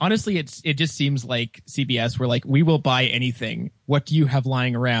 I honestly, it just seems like CBS were like, we will buy anything. What do you have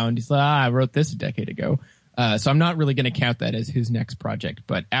lying around? He's like, I wrote this a decade ago. So I'm not really going to count that as his next project.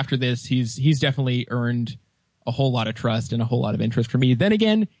 But after this, he's definitely earned a whole lot of trust and a whole lot of interest from me. Then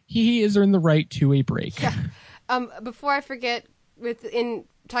again, he has earned the right to a break. Yeah. Before I forget, in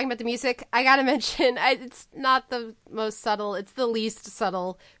talking about the music, I gotta mention it's not the most subtle; it's the least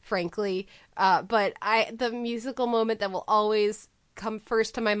subtle, frankly. But the musical moment that will always come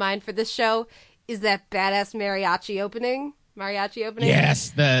first to my mind for this show is that badass mariachi opening. Yes,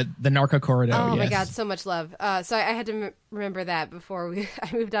 the Narco Corrido. Oh yes. my God, so much love. So I had to remember that before I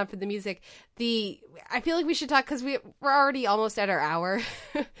moved on for the music. I feel like we should talk, because we're already almost at our hour.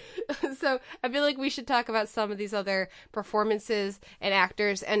 So I feel like we should talk about some of these other performances and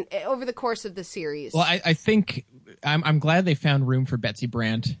actors and over the course of the series. Well, I think I'm glad they found room for Betsy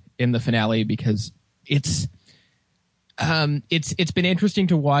Brandt in the finale, because it's been interesting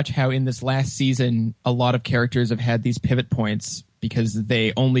to watch how in this last season a lot of characters have had these pivot points because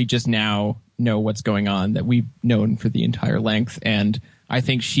they only just now know what's going on that we've known for the entire length. And I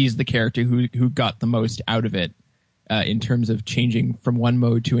think she's the character who got the most out of it in terms of changing from one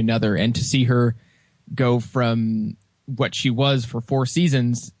mode to another, and to see her go from what she was for 4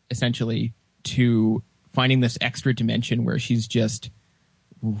 seasons essentially to finding this extra dimension where she's just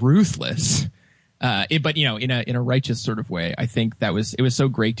ruthless. But in a righteous sort of way. I think it was so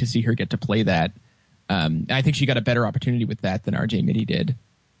great to see her get to play that. I think she got a better opportunity with that than RJ Mitte did.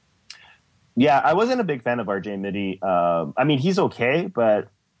 Yeah, I wasn't a big fan of RJ Mitte. I mean, he's okay, but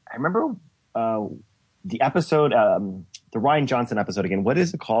I remember the episode, the Ryan Johnson episode again. What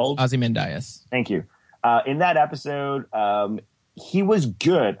is it called? Ozymandias. Thank you. In that episode, he was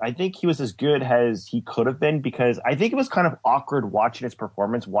good. I think he was as good as he could have been, because I think it was kind of awkward watching his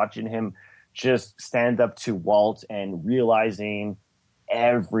performance, watching him just stand up to Walt and realizing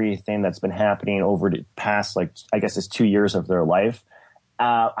everything that's been happening over the past, I guess it's 2 years of their life.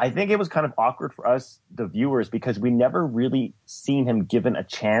 I think it was kind of awkward for us, the viewers, because we never really seen him given a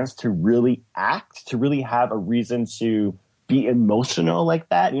chance to really act, to really have a reason to be emotional like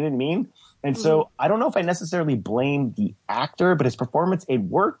that. You know what I mean? And so I don't know if I necessarily blame the actor, but his performance, it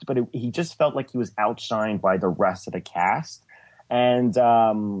worked, but he just felt like he was outshined by the rest of the cast. And,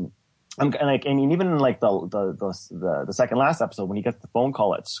 and even in the second last episode, when he gets the phone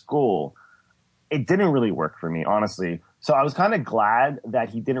call at school, it didn't really work for me, honestly. So I was kind of glad that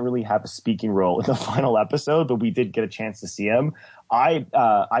he didn't really have a speaking role in the final episode, but we did get a chance to see him. I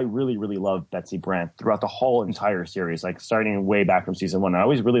really, really loved Betsy Brandt throughout the whole entire series, starting way back from season 1. I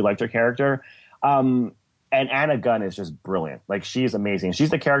always really liked her character. And Anna Gunn is just brilliant. She's amazing. She's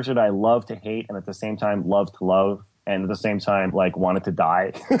the character that I love to hate and at the same time love to love. And at the same time, wanted to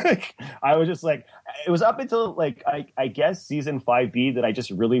die. I was just it was up until I guess season 5B that I just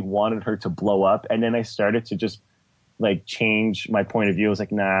really wanted her to blow up. And then I started to just change my point of view. I was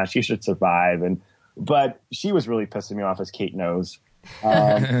like, nah, she should survive. But she was really pissing me off, as Kate knows.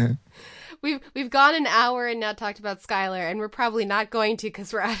 We've gone an hour and now talked about Skylar, and we're probably not going to,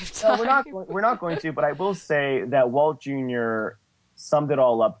 because we're out of time. No, we're not going to, but I will say that Walt Jr. summed it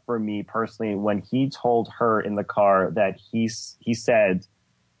all up for me personally when he told her in the car that he said,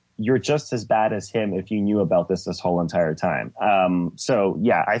 "You're just as bad as him if you knew about this whole entire time." So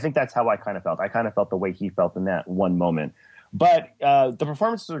yeah, I think that's how I kind of felt. I kind of felt the way he felt in that one moment. But the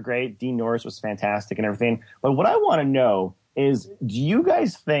performances are great. Dean Norris was fantastic and everything. But what I want to know is, do you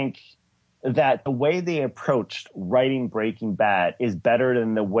guys think that the way they approached writing Breaking Bad is better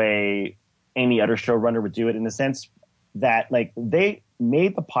than the way any other showrunner would do it, in the sense that they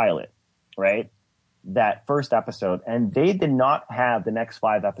made the pilot, right? That first episode, and they did not have the next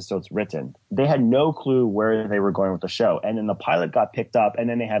 5 episodes written. They had no clue where they were going with the show. And then the pilot got picked up, and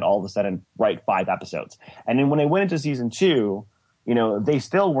then they had all of a sudden write 5 episodes. And then when they went into season 2, they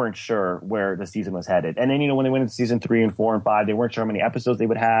still weren't sure where the season was headed. And then, when they went into season 3 and 4 and 5, they weren't sure how many episodes they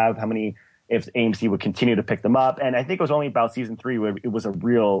would have, if AMC would continue to pick them up. And I think it was only about season 3 where it was a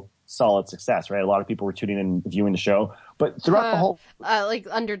real solid success, right? A lot of people were tuning in and viewing the show. But throughout the whole...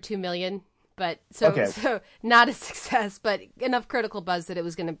 under 2 million. But so not a success, but enough critical buzz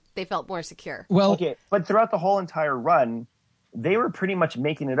that they felt more secure. Well, okay. But throughout the whole entire run, they were pretty much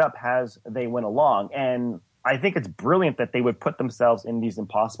making it up as they went along. And I think it's brilliant that they would put themselves in these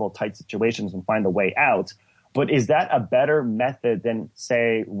impossible tight situations and find a way out. But is that a better method than,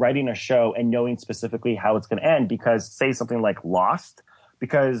 say, writing a show and knowing specifically how it's going to end? Because, say, something like Lost,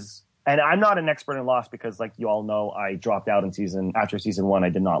 and I'm not an expert in Lost because, like you all know, I dropped out after season 1. I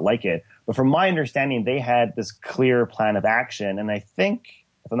did not like it. But from my understanding, they had this clear plan of action. And I think,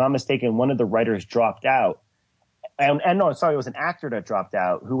 if I'm not mistaken, one of the writers dropped out. And no, sorry, it was an actor that dropped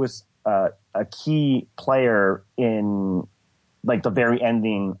out who was a key player in the very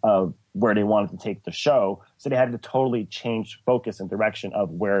ending of where they wanted to take the show. So they had to totally change focus and direction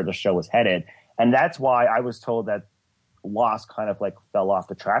of where the show was headed. And that's why I was told that Lost kind of fell off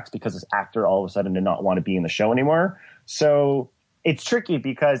the tracks, because this actor all of a sudden did not want to be in the show anymore. So it's tricky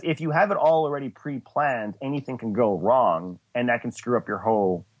because if you have it all already pre-planned, anything can go wrong, and that can screw up your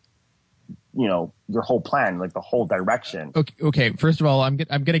whole plan, like the whole direction. Okay. First of all, I'm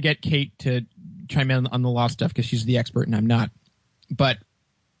gonna get Kate to chime in on the Lost stuff because she's the expert and I'm not. But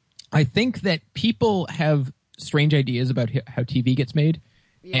I think that people have strange ideas about how TV gets made,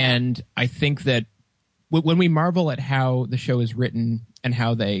 and I think that when we marvel at how the show is written and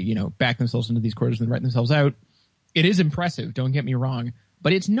how they, back themselves into these corners and write themselves out, it is impressive. Don't get me wrong,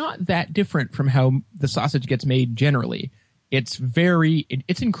 but it's not that different from how the sausage gets made generally. It's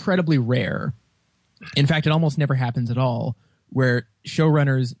incredibly rare. In fact, it almost never happens at all, where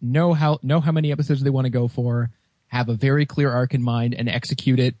showrunners know how many episodes they want to go for, have a very clear arc in mind, and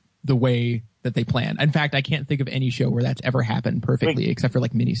execute it the way that they plan. In fact, I can't think of any show where that's ever happened perfectly, except for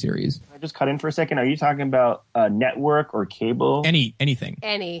like miniseries. Can I just cut in for a second? Are you talking about network or cable? Anything.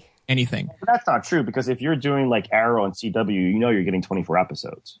 But that's not true, because if you're doing like Arrow and CW, you're getting 24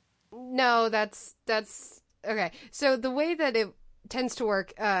 episodes. No, that's okay. So the way that it tends to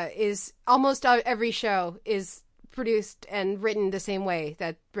work is almost every show is produced and written the same way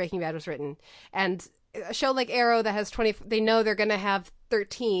that Breaking Bad was written. And a show like Arrow that has 20, they know they're going to have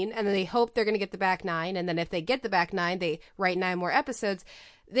 13, and then they hope they're going to get the back 9, and then if they get the back 9, they write 9 more episodes.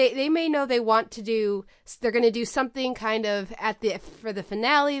 They may know they're going to do something kind of for the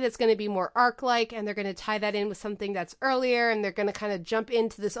finale that's going to be more arc-like, and they're going to tie that in with something that's earlier, and they're going to kind of jump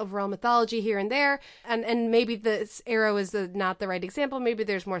into this overall mythology here and there, and maybe this Arrow is not the right example, maybe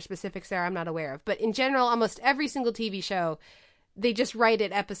there's more specifics there I'm not aware of, but in general, almost every single TV show, they just write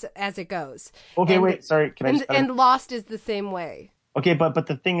it episode as it goes. Okay, wait, sorry. And Lost is the same way. Okay, but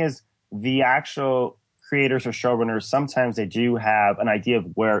the thing is, the actual creators or showrunners, sometimes they do have an idea of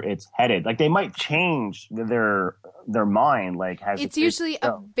where it's headed. Like, they might change their mind. Like, it's usually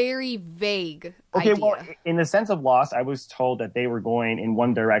a very vague idea. Well, in the sense of Lost, I was told that they were going in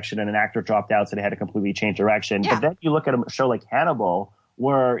one direction and an actor dropped out, so they had to completely change direction. Yeah. But then you look at a show like Hannibal,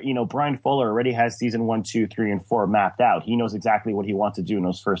 where, Brian Fuller already has season 1, 2, 3, and 4 mapped out. He knows exactly what he wants to do in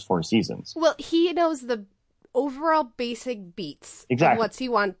those first 4 seasons. Well, he knows the overall basic beats of what he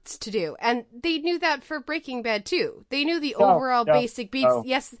wants to do. And they knew that for Breaking Bad, too. They knew the overall basic beats.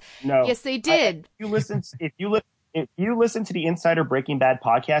 Yes, they did. If you listen to the Insider Breaking Bad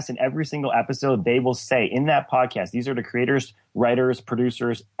podcast, in every single episode, they will say in that podcast, these are the creators, writers,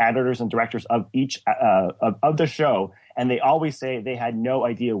 producers, editors, and directors of each of the show. And they always say they had no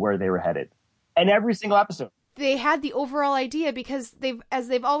idea where they were headed. And every single episode. They had the overall idea because as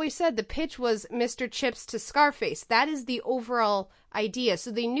they've always said, the pitch was Mr. Chips to Scarface. That is the overall idea. So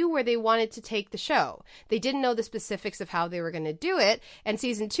they knew where they wanted to take the show. They didn't know the specifics of how they were going to do it. And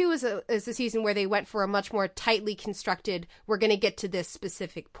season 2 is the season where they went for a much more tightly constructed, we're going to get to this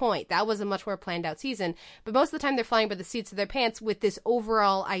specific point. That was a much more planned out season. But most of the time they're flying by the seats of their pants with this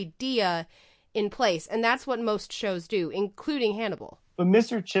overall idea in place. And that's what most shows do, including Hannibal. But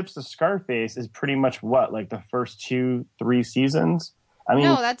Mr. Chips to Scarface is pretty much what, like the first 2-3 seasons? I mean,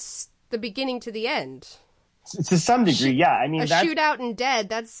 no, that's the beginning to the end. To some degree, yeah. I mean, that's shootout and dead.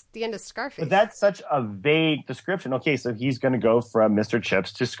 That's the end of Scarface. But that's such a vague description. Okay, so he's going to go from Mr.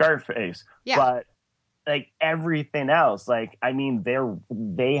 Chips to Scarface. Yeah. But like everything else, like, I mean,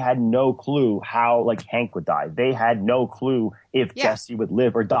 they had no clue how, like, Hank would die. They had no clue if Jesse would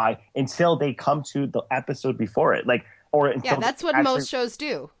live or die until they come to the episode before it. Like, that's what most shows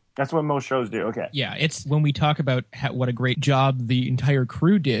do. That's what most shows do. Okay. Yeah, it's when we talk about what a great job the entire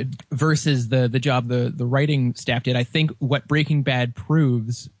crew did versus the job the writing staff did. I think what Breaking Bad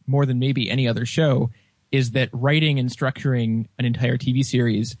proves more than maybe any other show is that writing and structuring an entire TV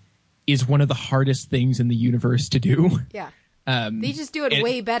series is one of the hardest things in the universe to do. Yeah. They just do it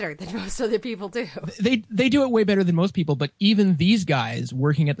way better than most other people do. They do it way better than most people, but even these guys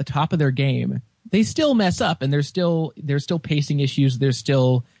working at the top of their game, they still mess up, and there's still pacing issues, there's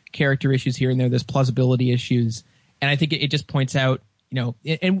still character issues here and there, there's plausibility issues, and I think it just points out,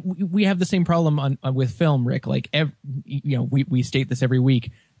 and we have the same problem with film, Rick. Like, we state this every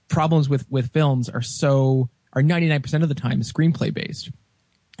week. Problems with films are 99% of the time screenplay based,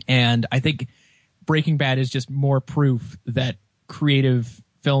 and I think Breaking Bad is just more proof that creative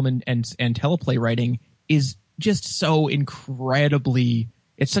film and teleplay writing is just so incredibly,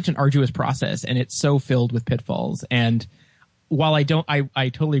 it's such an arduous process, and it's so filled with pitfalls. And while I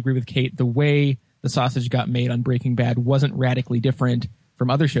totally agree with Kate, the way the sausage got made on Breaking Bad wasn't radically different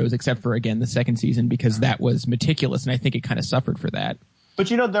from other shows, except for, again, the second season, because that was meticulous, and I think it kind of suffered for that. But,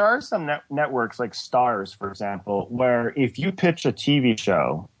 there are some networks like Starz, for example, where if you pitch a TV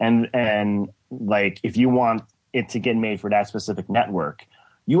show and like, if you want it to get made for that specific network,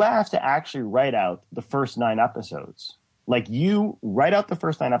 you have to actually write out the first 9 episodes. Like, you write out the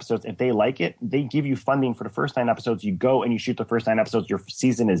first 9 episodes. If they like it, they give you funding for the first 9 episodes. You go and you shoot the first 9 episodes. Your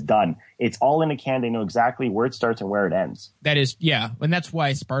season is done. It's all in a can. They know exactly where it starts and where it ends. That is, yeah. And that's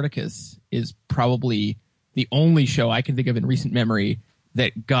why Spartacus is probably the only show I can think of in recent memory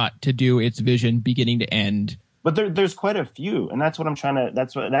that got to do its vision beginning to end. But there's quite a few. And that's what I'm trying to,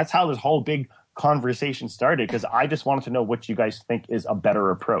 that's how this whole big conversation started, because I just wanted to know what you guys think is a better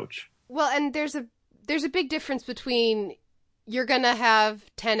approach. Well, and there's a big difference between you're going to have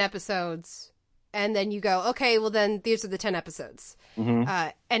 10 episodes and then you go, okay, well then these are the 10 episodes. Mm-hmm.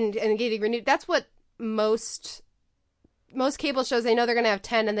 And getting renewed. That's what most cable shows, they know they're going to have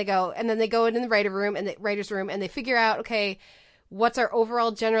 10 and then they go in the writer's room and they figure out, okay, what's our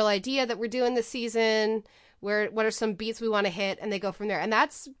overall general idea that we're doing this season? What are some beats we want to hit? And they go from there. And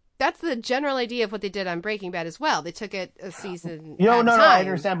that's the general idea of what they did on Breaking Bad as well. They took it a season. No, I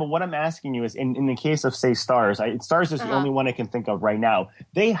understand. But what I'm asking you is, in the case of, say, Starz, Starz is the only one I can think of right now.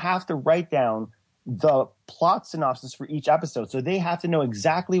 They have to write down the plot synopsis for each episode. So they have to know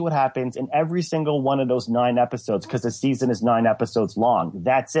exactly what happens in every single one of those 9 episodes, because the season is 9 episodes long.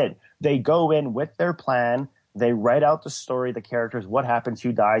 That's it. They go in with their plan. They write out the story, the characters, what happens,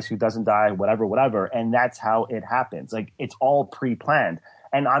 who dies, who doesn't die, whatever. And that's how it happens. Like, it's all pre-planned.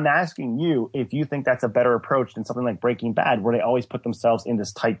 And I'm asking you if you think that's a better approach than something like Breaking Bad, where they always put themselves in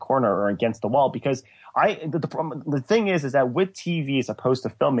this tight corner or against the wall. Because the thing is that with TV, as opposed to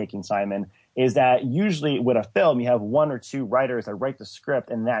filmmaking, Simon, is that usually with a film, you have 1 or 2 writers that write the script,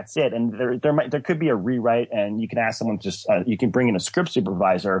 and that's it. And there could be a rewrite, and you can ask someone you can bring in a script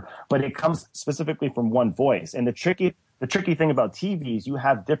supervisor, but it comes specifically from one voice. And the tricky thing about TV is you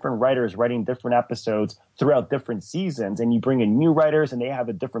have different writers writing different episodes throughout different seasons, and you bring in new writers and they have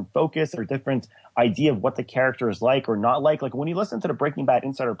a different focus or different idea of what the character is like or not like. Like, when you listen to the Breaking Bad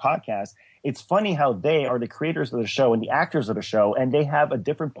Insider podcast, it's funny how they are the creators of the show and the actors of the show, and they have a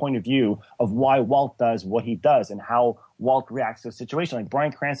different point of view of why Walt does what he does and how Walt reacts to a situation. Like,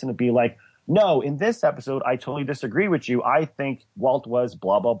 Bryan Cranston would be like, no, in this episode, I totally disagree with you. I think Walt was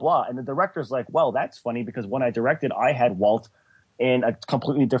blah, blah, blah. And the director's like, well, that's funny, because when I directed, I had Walt in a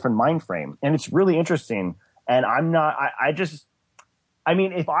completely different mind frame. And it's really interesting. And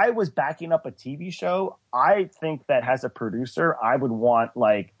if I was backing up a TV show, I think that as a producer, I would want,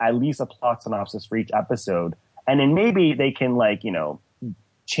 like, at least a plot synopsis for each episode. And then maybe they can, like,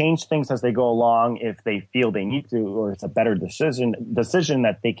 change things as they go along if they feel they need to, or it's a better decision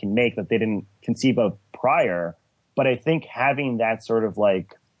that they can make that they didn't conceive of prior. But I think having that sort of,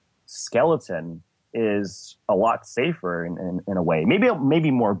 like, skeleton is a lot safer in a way.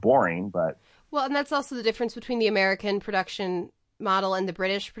 Maybe more boring, but... Well, and that's also the difference between the American production model and the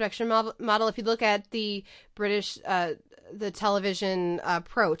British production model. If you look at the British the television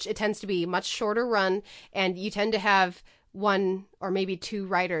approach, it tends to be much shorter run, and you tend to have 1 or maybe 2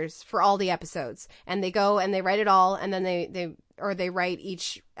 writers for all the episodes, and they go and they write it all, and then they write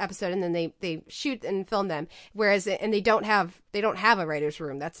each episode, and then they shoot and film them. Whereas, and they don't have a writer's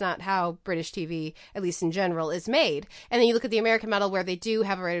room. That's not how British TV, at least in general, is made. And then you look at the American model, where they do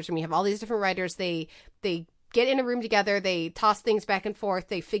have a writer's room. You have all these different writers. They get in a room together, they toss things back and forth,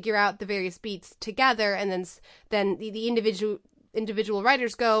 they figure out the various beats together, and then the individual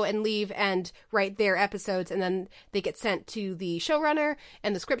writers go and leave and write their episodes, and then they get sent to the showrunner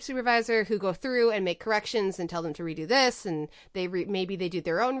and the script supervisor, who go through and make corrections and tell them to redo this, and maybe they do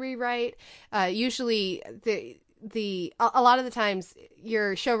their own rewrite. Usually a lot of the times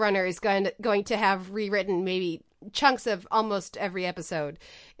your showrunner is going to have rewritten maybe chunks of almost every episode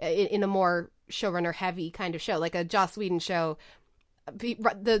in a more showrunner heavy kind of show, like a Joss Whedon show.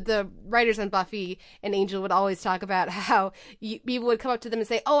 The writers on Buffy and Angel would always talk about how people would come up to them and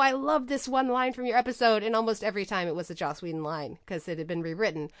say, oh, I love this one line from your episode, and almost every time it was a Joss Whedon line because it had been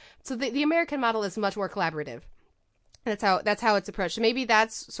rewritten. So the American model is much more collaborative. That's how it's approached. So maybe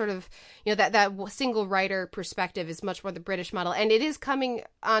that's sort of, that single writer perspective is much more the British model, and it is coming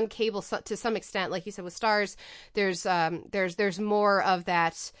on cable to some extent. Like you said with Starz, there's more of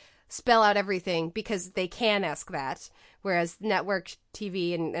that spell out everything because they can ask that, whereas network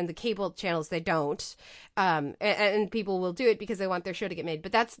TV and the cable channels, they don't. And people will do it because they want their show to get made.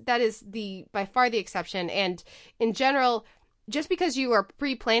 But that is by far the exception. And in general, just because you are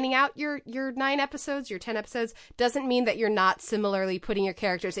pre-planning out your 9 episodes, your 10 episodes, doesn't mean that you're not similarly putting your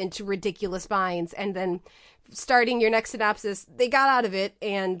characters into ridiculous binds and then starting your next synopsis, they got out of it,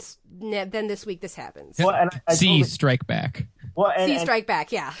 and then this week this happens. Well, and Strike Back. Well, Strike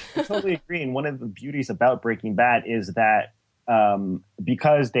Back, yeah. I totally agree. And one of the beauties about Breaking Bad is that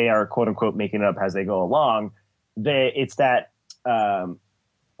because they are, quote unquote, making it up as they go along, it's that,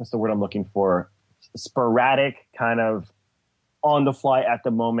 what's the word I'm looking for? sporadic kind of on the fly at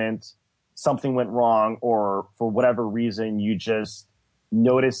the moment, something went wrong, or for whatever reason, you just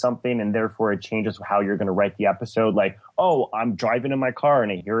notice something and therefore it changes how you're going to write the episode. Like, oh, I'm driving in my car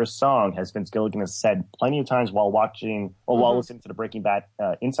and I hear a song, as Vince Gilligan has said plenty of times while watching or while listening to the Breaking Bad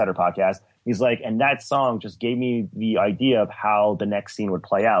Insider podcast. He's like, and that song just gave me the idea of how the next scene would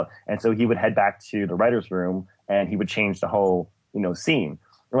play out. And so he would head back to the writer's room and he would change the whole, scene.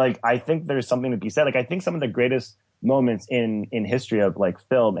 Like, I think there's something to be said. Like, I think some of the greatest moments in history of like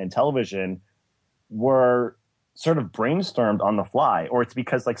film and television were sort of brainstormed on the fly, or it's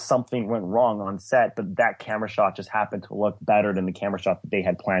because like something went wrong on set, but that camera shot just happened to look better than the camera shot that they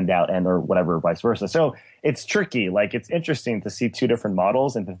had planned out, and or whatever, vice versa. So it's tricky. Like, it's interesting to see two different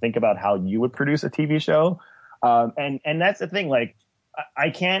models and to think about how you would produce a TV show. And that's the thing. Like, I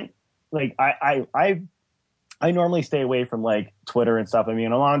can't, like, I normally stay away from like Twitter and stuff. I mean,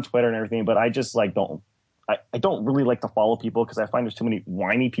 I'm on Twitter and everything, but I just like I don't really like to follow people because I find there's too many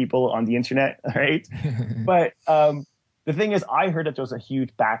whiny people on the internet, right? But the thing is, I heard that there was a huge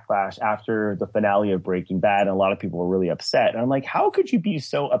backlash after the finale of Breaking Bad, and a lot of people were really upset. And I'm like, how could you be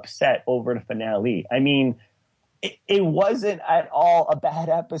so upset over the finale? I mean, it wasn't at all a bad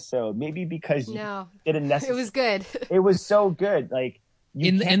episode. Maybe because you didn't necessarily. It was good. It was so good. Like,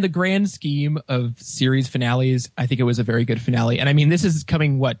 in the grand scheme of series finales, I think it was a very good finale. And I mean, this is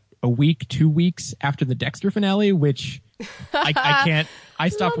coming, a week, 2 weeks after the Dexter finale, which I can't. I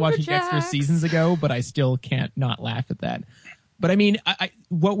stopped watching Dexter seasons ago, but I still can't not laugh at that. But I mean,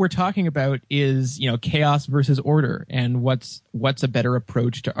 what we're talking about is, chaos versus order, and what's a better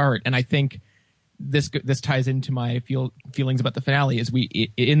approach to art. And I think this ties into my feelings about the finale. Is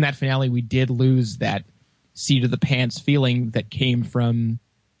in that finale we did lose that seat of the pants feeling that came from.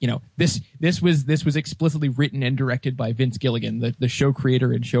 This was explicitly written and directed by Vince Gilligan, the show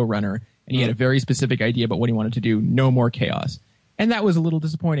creator and showrunner, and he had a very specific idea about what he wanted to do. No more chaos. And that was a little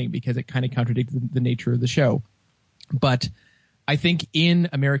disappointing because it kind of contradicted the nature of the show. But I think in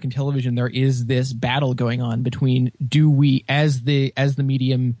American television, there is this battle going on between, do we, as the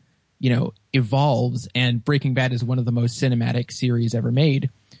medium, evolves, and Breaking Bad is one of the most cinematic series ever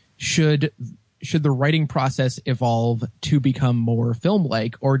made, should the writing process evolve to become more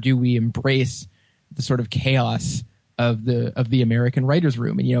film-like, or do we embrace the sort of chaos of the American writers'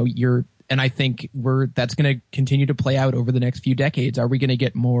 room? And and I think that's going to continue to play out over the next few decades. Are we going to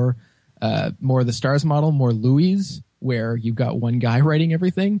get more of the Stars model, more Louis, where you've got one guy writing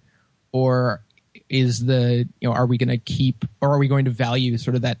everything, or are we going to keep, or are we going to value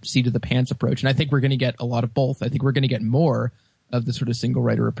sort of that seat of the pants approach? And I think we're going to get a lot of both. I think we're going to get more of the sort of single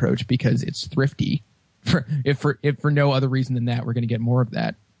writer approach because it's thrifty. If for no other reason than that, we're going to get more of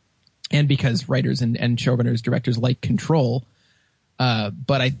that, and because writers and showrunners, directors like control.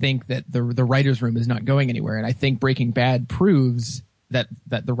 But I think that the writers' room is not going anywhere, and I think Breaking Bad proves that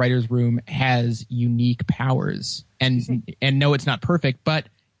the writers' room has unique powers. And no, it's not perfect, but,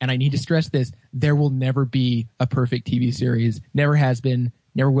 and I need to stress this, there will never be a perfect TV series. Never has been,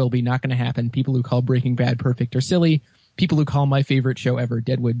 never will be. Not going to happen. People who call Breaking Bad perfect are silly. People who call my favorite show ever,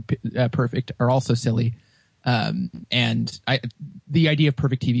 Deadwood, perfect, are also silly. And the idea of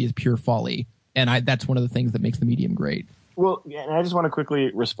perfect TV is pure folly. And that's one of the things that makes the medium great. Well, and I just want to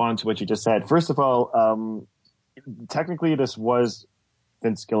quickly respond to what you just said. First of all, technically this was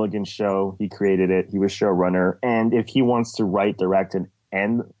Vince Gilligan's show. He created it. He was showrunner. And if he wants to write, direct, and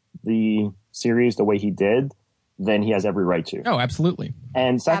end the series the way he did, then he has every right to. Oh, absolutely.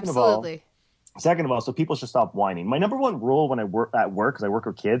 And second of all, so people should stop whining. My number one rule when I work at work, because I work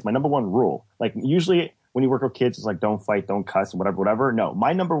with kids, my number one rule, like usually when you work with kids, it's like don't fight, don't cuss, and whatever. No,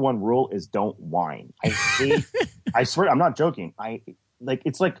 my number one rule is don't whine. I hate. I swear, I'm not joking.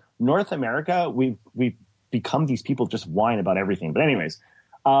 It's like North America. We've become these people just whine about everything. But anyways,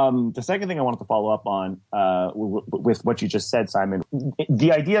 the second thing I wanted to follow up on with what you just said, Simon,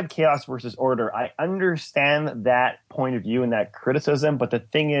 the idea of chaos versus order. I understand that point of view and that criticism, but the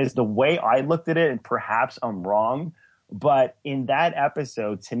thing is, the way I looked at it, and perhaps I'm wrong, but in that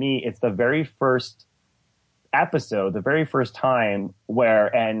episode, to me, it's the very first episode, the very first time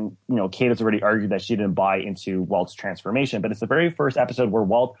where, and Kate has already argued that she didn't buy into Walt's transformation, but it's the very first episode where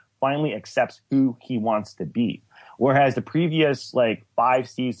Walt finally accepts who he wants to be. Whereas the previous 5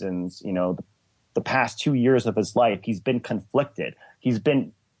 seasons, the past 2 years of his life, he's been conflicted. He's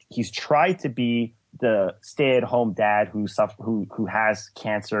tried to be the stay-at-home dad who has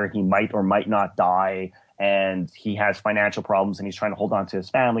cancer. He might or might not die, and he has financial problems, and he's trying to hold on to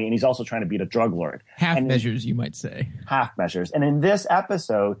his family, and he's also trying to be the drug lord. Half measures, you might say. Half measures. And in this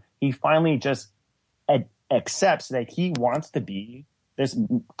episode, he finally just accepts that he wants to be this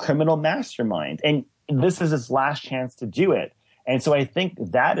criminal mastermind. And this is his last chance to do it. And so I think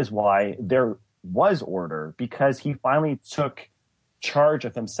that is why there was order, because he finally took charge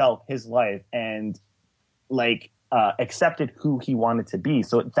of himself, his life, and accepted who he wanted to be.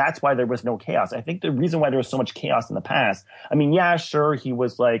 So that's why there was no chaos. I think the reason why there was so much chaos in the past, I mean, yeah, sure, he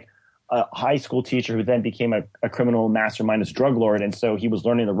was like a high school teacher who then became a criminal mastermind, as drug lord. And so he was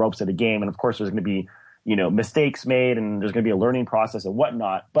learning the ropes of the game. And of course, there's going to be, mistakes made, and there's going to be a learning process and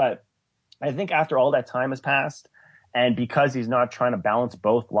whatnot. But I think after all that time has passed, and because he's not trying to balance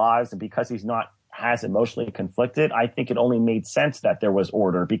both lives, and because he's not as emotionally conflicted, I think it only made sense that there was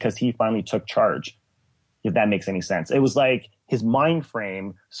order, because he finally took charge, if that makes any sense. It was like his mind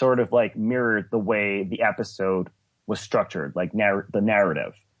frame sort of like mirrored the way the episode was structured, like the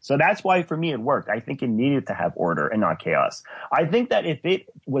narrative. So that's why for me it worked. I think it needed to have order and not chaos. I think that if it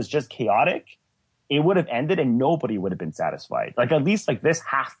was just chaotic, it would have ended and nobody would have been satisfied. Like at least like this,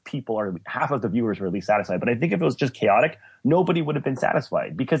 half of the viewers were at least satisfied. But I think if it was just chaotic, nobody would have been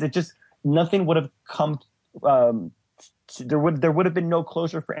satisfied, because nothing would have come. There would have been no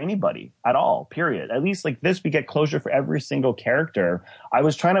closure for anybody at all, period. At least like this, we get closure for every single character. I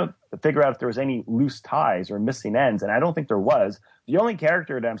was trying to figure out if there was any loose ties or missing ends, and I don't think there was. The only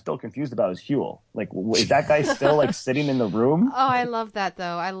character that I'm still confused about is Huel. Like, is that guy still like sitting in the room? Oh, I love that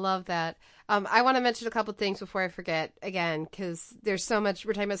though. I love that. I want to mention a couple things before I forget again, because there's so much.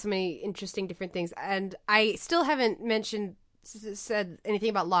 We're talking about so many interesting different things, and I still haven't said anything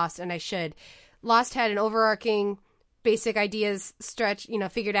about Lost, and I should. Lost had an overarching basic ideas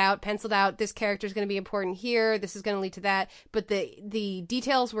figured out, penciled out. This character is going to be important here. This is going to lead to that. But the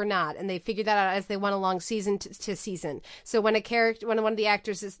details were not, and they figured that out as they went along season to season. So when one of the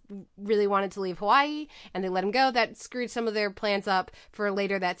actors really wanted to leave Hawaii and they let him go, that screwed some of their plans up for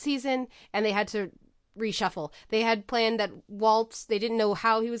later that season, and they had to reshuffle. They had planned that Walt, they didn't know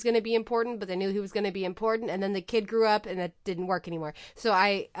how he was going to be important, but they knew he was going to be important, and then the kid grew up and that didn't work anymore. So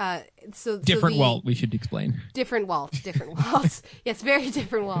Walt, we should explain. Different Walt. Yes, very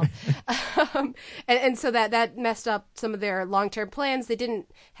different Walt. And so that messed up some of their long-term plans. They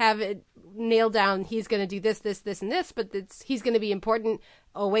didn't have it nailed down, he's going to do this, and this, but he's going to be important.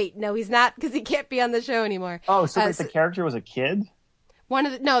 Oh, wait, no, he's not, because he can't be on the show anymore. Oh, so the character was a kid?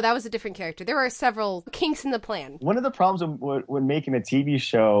 No, that was a different character. There were several kinks in the plan. One of the problems when making a TV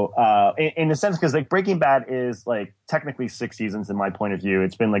show, in a sense, because like Breaking Bad is like technically 6 seasons in my point of view.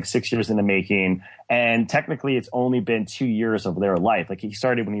 It's been like 6 years in the making, and technically it's only been 2 years of their life. Like he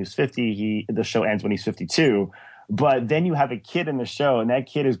started when he was 50. The show ends when he's 52. But then you have a kid in the show, and that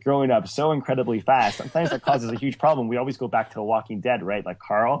kid is growing up so incredibly fast. Sometimes that causes a huge problem. We always go back to The Walking Dead, right? Like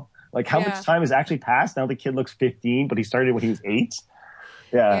Carl. Like how much time has actually passed? Now the kid looks 15, but he started when he was 8.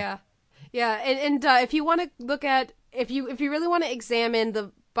 Yeah. And if you want to look at, if you really want to examine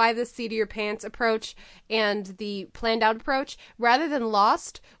the by the seat of your pants approach and the planned out approach, rather than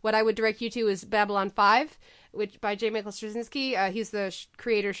Lost, what I would direct you to is Babylon 5, which by J. Michael Straczynski. He's the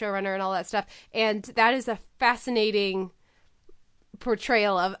creator, showrunner, and all that stuff. And that is a fascinating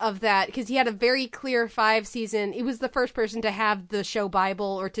portrayal of that, because he had a very clear 5-season. He was the first person to have the show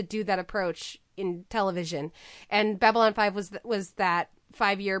Bible or to do that approach in television. And Babylon 5 was that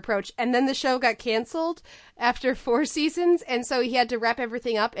 5-year approach, and then the show got canceled after 4 seasons, and so he had to wrap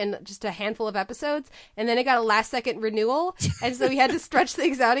everything up in just a handful of episodes, and then it got a last-second renewal, and so he had to stretch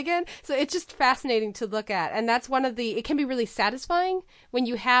things out again. So it's just fascinating to look at, and that's it can be really satisfying when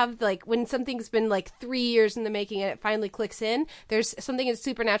you have, like, when something's been like 3 years in the making and it finally clicks in. There's something in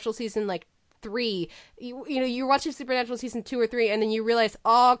Supernatural season like 3, you're watching Supernatural season 2 or 3, and then you realize,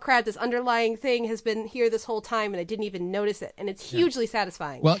 oh crap, this underlying thing has been here this whole time and I didn't even notice it, and it's hugely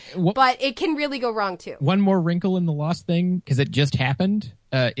satisfying. Well, but it can really go wrong too. One more wrinkle in the Lost thing, because it just happened,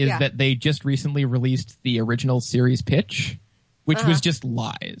 is that they just recently released the original series pitch, which was just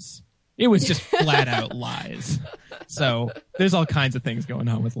lies. It was just flat out lies. So there's all kinds of things going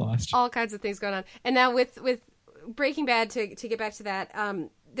on with Lost. All kinds of things going on. And now with Breaking Bad, to get back to that,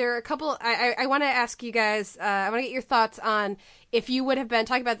 there are a couple. I want to ask you guys. I want to get your thoughts on if you would have been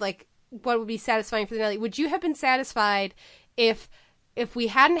talking about like what would be satisfying for the finale. Would you have been satisfied if we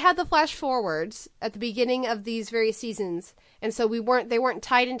hadn't had the flash forwards at the beginning of these various seasons, and so they weren't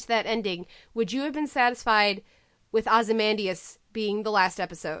tied into that ending? Would you have been satisfied with Ozymandias being the last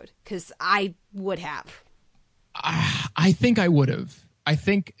episode? Because I would have. I think I would have. I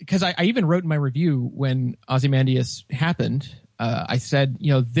think because I even wrote in my review when Ozymandias happened. I said,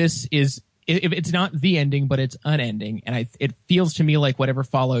 this is, if it's not the ending, but it's unending. And it feels to me like whatever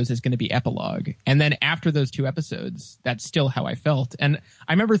follows is going to be epilogue. And then after those 2 episodes, that's still how I felt. And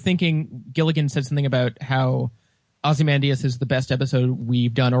I remember thinking Gilligan said something about how Ozymandias is the best episode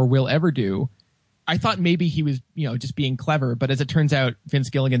we've done or will ever do. I thought maybe he was, just being clever, but as it turns out, Vince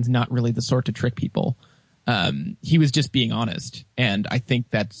Gilligan's not really the sort to trick people. He was just being honest. And I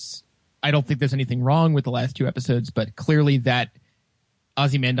don't think there's anything wrong with the last 2 episodes, but clearly that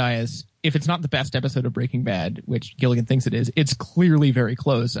Ozymandias, if it's not the best episode of Breaking Bad, which Gilligan thinks it is, it's clearly very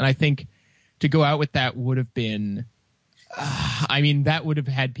close. And I think to go out with that would have been, that would have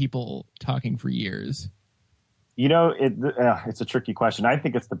had people talking for years. It's a tricky question. I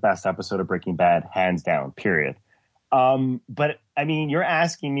think it's the best episode of Breaking Bad, hands down, period. But you're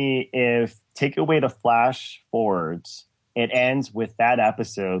asking me if take away the flash forwards, it ends with that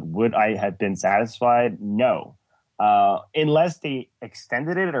episode. Would I have been satisfied? No. Unless they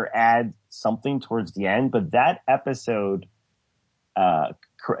extended it or add something towards the end. But that episode,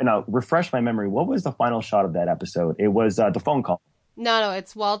 refresh my memory. What was the final shot of that episode? It was the phone call. No,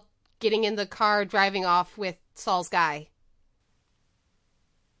 it's Walt getting in the car, driving off with Saul's guy.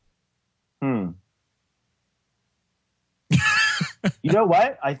 You know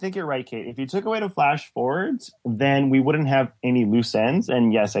what? I think you're right, Kate. If you took away the flash forwards, then we wouldn't have any loose ends.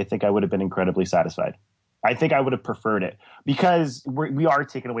 And yes, I think I would have been incredibly satisfied. I think I would have preferred it because we are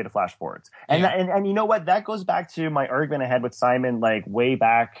taking away the flash forwards. And, and you know what? That goes back to my argument I had with Simon, like way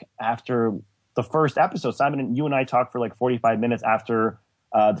back after the first episode. Simon, you and I talked for like 45 minutes after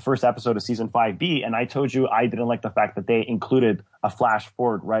the first episode of season 5B. And I told you I didn't like the fact that they included a flash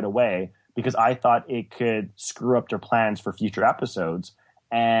forward right away, because I thought it could screw up their plans for future episodes.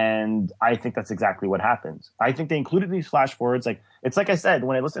 And I think that's exactly what happens. I think they included these flash forwards. Like, it's like I said,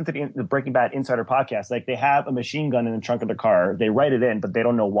 when I listened to the Breaking Bad Insider podcast, like they have a machine gun in the trunk of the car. They write it in, but they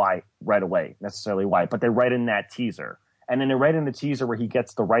don't know why right away, necessarily why. But they write in that teaser. And then they write in the teaser where he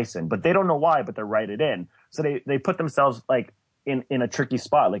gets the ricin, but they don't know why, but they write it in. So they put themselves like in a tricky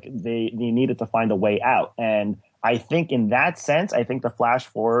spot. Like they needed to find a way out. And I think in that sense, I think the flash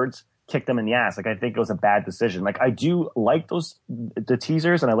forwards kicked them in the ass. Like, I think it was a bad decision. Like, I do like the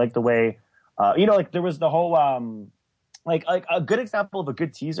teasers, and I like the way, like there was the whole, like a good example of a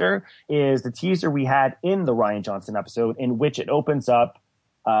good teaser is the teaser we had in the Ryan Johnson episode, in which it opens up,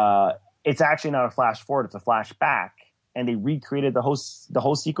 it's actually not a flash forward, it's a flashback, and they recreated the whole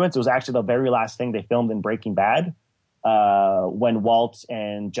sequence. It was actually the very last thing they filmed in Breaking Bad, when Walt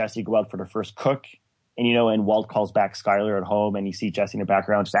and Jesse go out for their first cook. And Walt calls back Skyler at home, and you see Jesse in the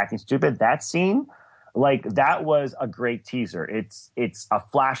background just acting stupid. That scene, like, that was a great teaser. It's a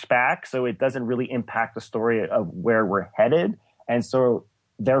flashback, so it doesn't really impact the story of where we're headed, and so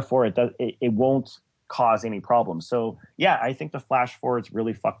therefore it won't cause any problems. So yeah, I think the flash forwards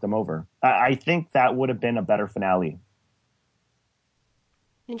really fucked them over. I think that would have been a better finale.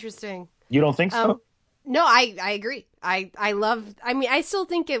 Interesting. You don't think so? No, I agree. I still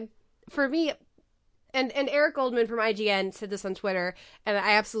think it, for me. And Eric Goldman from IGN said this on Twitter, and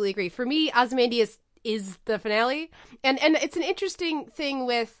I absolutely agree. For me, Ozymandias is the finale, and it's an interesting thing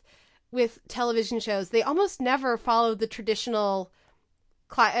with television shows. They almost never follow the traditional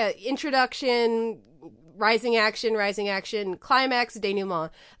introduction, rising action, climax,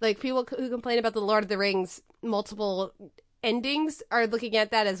 denouement. Like, people who complain about the Lord of the Rings multiple endings are looking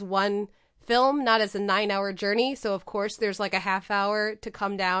at that as one film, not as a 9-hour journey. So of course there's like a half hour to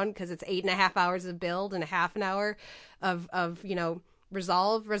come down, because it's 8.5 hours of build and a half an hour of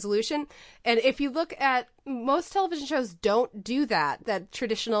resolution. And if you look at most television shows, don't do that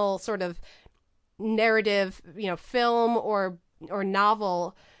traditional sort of narrative, film or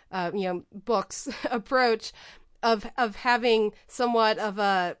novel, books approach of having somewhat of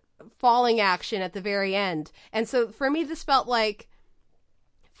a falling action at the very end. And so for me, this felt like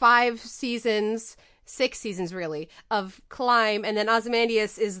 6 seasons really, of climb, and then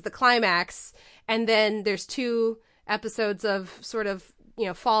Ozymandias is the climax, and then there's 2 episodes of sort of,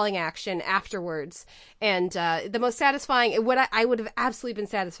 falling action afterwards. And the most satisfying, I would have absolutely been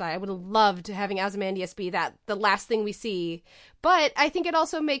satisfied. I would have loved having Ozymandias be the last thing we see. But I think it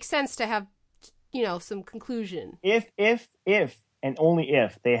also makes sense to have, some conclusion. If, and only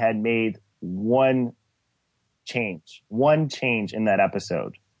if, they had made one change in that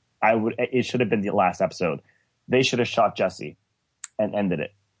episode, it should have been the last episode. They should have shot Jesse and ended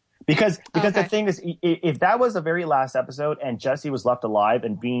it. Because the thing is, if that was the very last episode and Jesse was left alive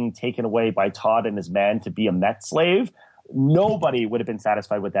and being taken away by Todd and his men to be a Met slave, nobody would have been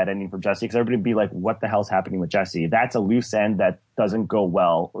satisfied with that ending for Jesse, because everybody would be like, what the hell's happening with Jesse? That's a loose end that doesn't go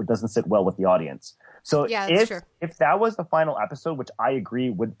well or doesn't sit well with the audience. So yeah, if that was the final episode, which I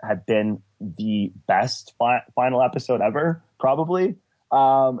agree would have been the best final episode ever, probably,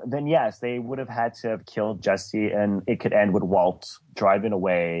 then yes, they would have had to have killed Jesse, and it could end with Walt driving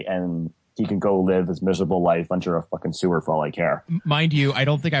away and he can go live his miserable life under a fucking sewer for all I care. Mind you, I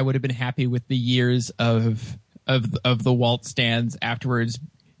don't think I would have been happy with the years of the Walt stands afterwards,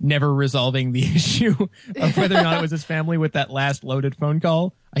 never resolving the issue of whether or not it was his family with that last loaded phone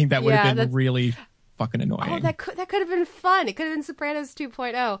call. I think that would have been really fucking annoying. Oh, that could have been fun. It could have been Sopranos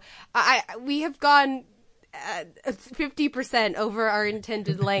 2.0. We have gone 50% over our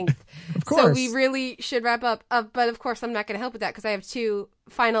intended length. Of course. So we really should wrap up. But of course, I'm not going to help with that because I have 2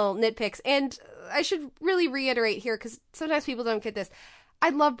 final nitpicks. And I should really reiterate here because sometimes people don't get this. I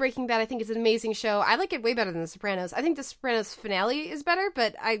love Breaking Bad. I think it's an amazing show. I like it way better than The Sopranos. I think The Sopranos finale is better,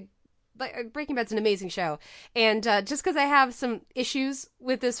 but Breaking Bad's an amazing show. And just because I have some issues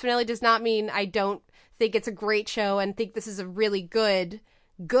with this finale does not mean I don't think it's a great show and think this is a really good,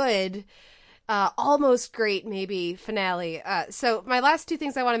 almost great maybe finale. So my last 2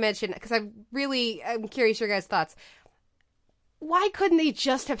 things I want to mention, because I'm curious your guys' thoughts. Why couldn't they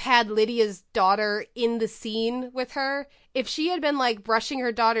just have had Lydia's daughter in the scene with her? If she had been like brushing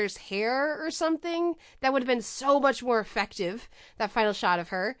her daughter's hair or something, that would have been so much more effective, that final shot of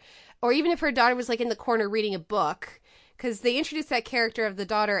her. Or even if her daughter was like in the corner reading a book, because they introduced that character of the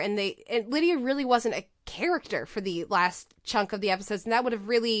daughter and Lydia really wasn't a character for the last chunk of the episodes, and that would have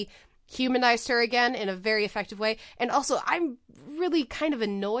really humanized her again in a very effective way. And also, I'm really kind of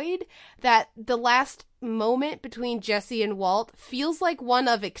annoyed that the last moment between Jesse and Walt feels like one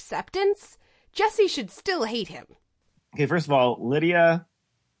of acceptance. Jesse should still hate him. Okay, first of all, Lydia,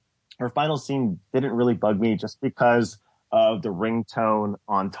 her final scene didn't really bug me just because of the ringtone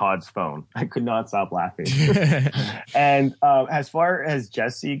on Todd's phone. I could not stop laughing. And as far as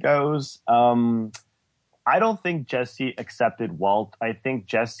Jesse goes, I don't think Jesse accepted Walt. I think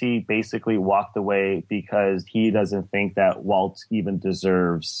Jesse basically walked away because he doesn't think that Walt even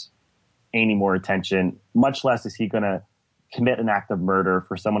deserves any more attention, much less is he going to commit an act of murder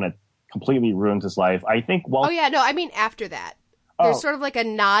for someone that completely ruins his life. I think Walt... Oh, yeah, no, I mean after that. There's sort of like a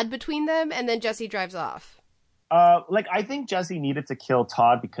nod between them, and then Jesse drives off. I think Jesse needed to kill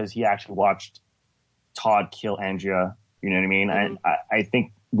Todd because he actually watched Todd kill Andrea. You know what I mean? Mm-hmm. I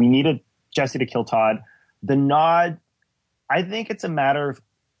think we needed Jesse to kill Todd. The nod, I think it's a matter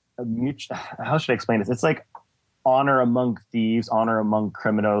of mutual... How should I explain this? It's like honor among thieves, honor among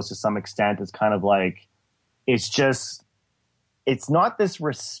criminals to some extent. It's kind of like, it's not this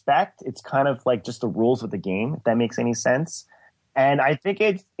respect. It's kind of like just the rules of the game, if that makes any sense. And I think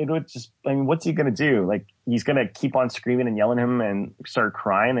it would just, I mean, what's he going to do? Like, he's going to keep on screaming and yelling at him and start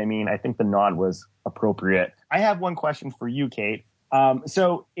crying. I mean, I think the nod was appropriate. I have one question for you, Kate.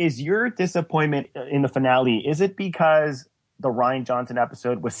 So is your disappointment in the finale, is it because the Rian Johnson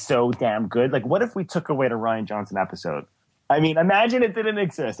episode was so damn good? Like, what if we took away the Rian Johnson episode? I mean, imagine it didn't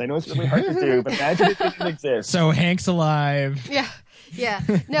exist. I know it's really hard to do, but imagine it didn't exist. So Hank's alive. Yeah.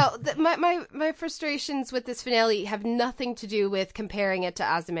 No, my frustrations with this finale have nothing to do with comparing it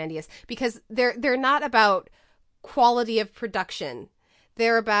to Ozymandias, because they're not about quality of production.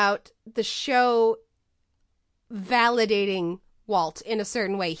 They're about the show validating Walt in a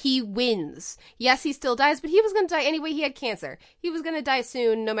certain way. He wins. Yes, he still dies, but he was going to die anyway. He had cancer. He was going to die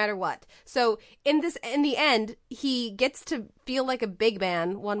soon, no matter what. So in the end, he gets to feel like a big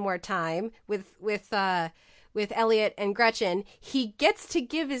man one more time with Elliot and Gretchen. He gets to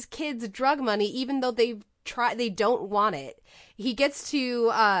give his kids drug money, even though they don't want it. He gets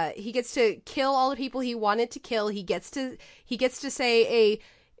to kill all the people he wanted to kill. He gets to say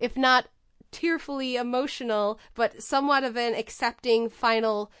if not tearfully emotional, but somewhat of an accepting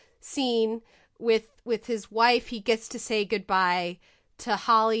final scene with his wife. He gets to say goodbye to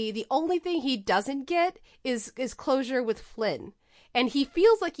Holly. The only thing he doesn't get is closure with Flynn. And he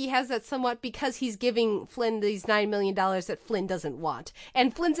feels like he has that somewhat because he's giving Flynn these $9 million that Flynn doesn't want.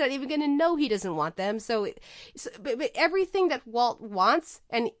 And Flynn's not even going to know he doesn't want them. But everything that Walt wants,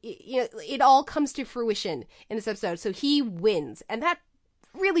 and it all comes to fruition in this episode. So he wins. And that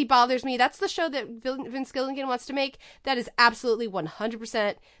really bothers me. That's the show that Vince Gilligan wants to make. That is absolutely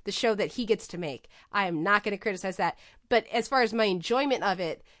 100% the show that he gets to make. I am not going to criticize that. But as far as my enjoyment of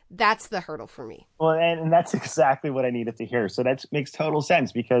it, that's the hurdle for me. Well, and that's exactly what I needed to hear. So that makes total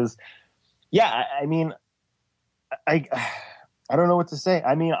sense because, yeah, I mean, I don't know what to say.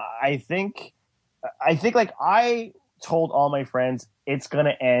 I mean, I think like I told all my friends, it's going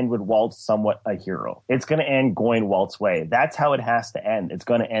to end with Walt somewhat a hero. It's going to end going Walt's way. That's how it has to end. It's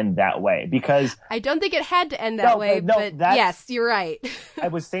going to end that way because I don't think it had to end that way. But yes, you're right. I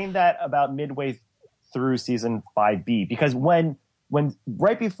was saying that about midway through season 5B because when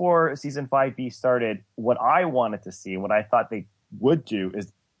right before season 5B started, what I wanted to see, what I thought they would do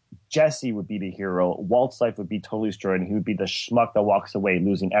is Jesse would be the hero. Walt's life would be totally destroyed, and he would be the schmuck that walks away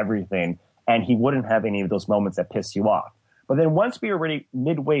losing everything, and he wouldn't have any of those moments that piss you off. But then once we were already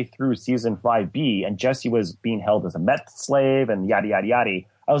midway through season 5B and Jesse was being held as a Met slave and yada, yada, yada,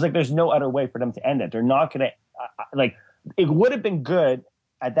 I was like, there's no other way for them to end it. They're not going to it would have been good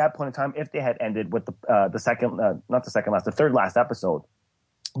at that point in time if they had ended with the third last episode,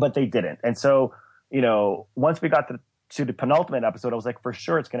 but they didn't. And so, once we got to the penultimate episode, I was like, for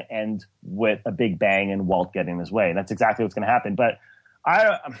sure it's going to end with a big bang and Walt getting his way. And that's exactly what's going to happen. But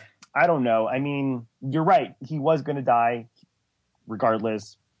I don't know. I mean, you're right. He was going to die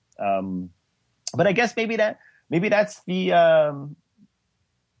regardless. But I guess maybe that's the,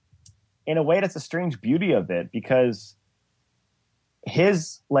 in a way, that's a strange beauty of it, because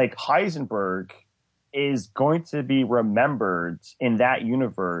his Heisenberg is going to be remembered in that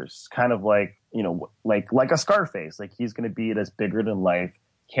universe, kind of like a Scarface. Like, he's going to be this bigger than life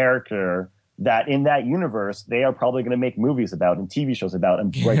character that in that universe they are probably going to make movies about and TV shows about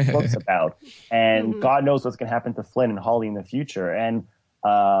and write books about. And God knows what's going to happen to Flynn and Holly in the future. And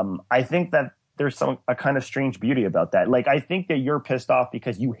I think that there's a kind of strange beauty about that. Like, I think that you're pissed off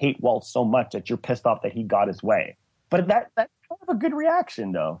because you hate Walt so much that you're pissed off that he got his way. But that's kind of a good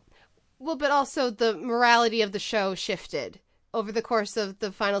reaction, though. Well, but also the morality of the show shifted over the course of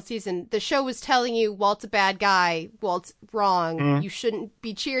the final season. The show was telling you Walt's a bad guy, Walt's wrong, you shouldn't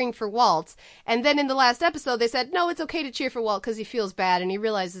be cheering for Walt. And then in the last episode, they said, no, it's okay to cheer for Walt because he feels bad and he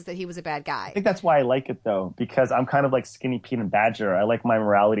realizes that he was a bad guy. I think that's why I like it, though, because I'm kind of like Skinny Pete and Badger. I like my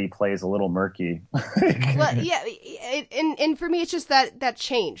morality plays a little murky. Well, yeah, and for me, it's just that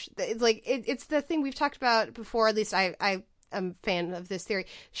change. It's like it's the thing we've talked about before. At least I'm a fan of this theory.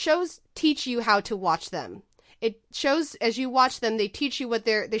 Shows teach you how to watch them. It shows as you watch them, they teach you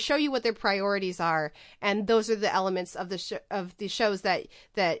they show you what their priorities are, and those are the elements of the shows that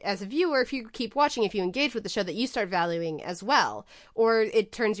as a viewer, if you keep watching, if you engage with the show, that you start valuing as well, or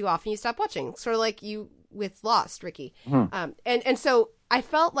it turns you off and you stop watching. Sort of like you with Lost, Ricky. And so I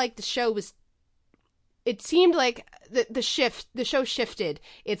felt like the show was. It seemed like the show shifted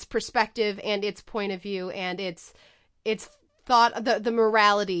its perspective and its point of view and its thought, the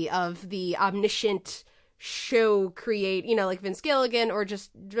morality of the omniscient show create, like Vince Gilligan, or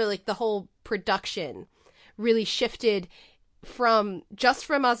just really the whole production really shifted from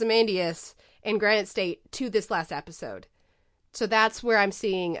Ozymandias and Granite State to this last episode. So that's where I'm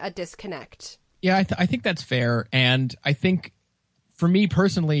seeing a disconnect. Yeah, I think that's fair. And I think for me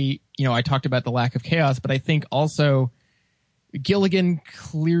personally, I talked about the lack of chaos, but I think also Gilligan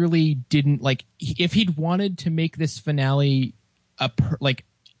clearly didn't if he'd wanted to make this finale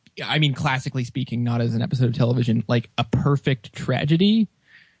classically speaking, not as an episode of television, like a perfect tragedy,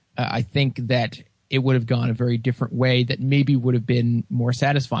 I think that it would have gone a very different way that maybe would have been more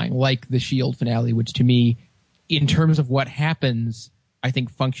satisfying, like the S.H.I.E.L.D. finale, which to me, in terms of what happens, I think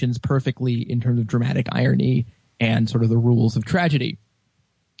functions perfectly in terms of dramatic irony and sort of the rules of tragedy.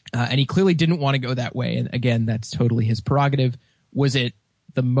 And he clearly didn't want to go that way. And again, that's totally his prerogative. Was it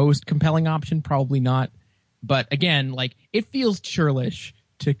the most compelling option? Probably not. But again, it feels churlish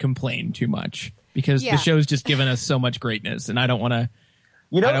to complain too much because the show's just given us so much greatness, and I don't want to.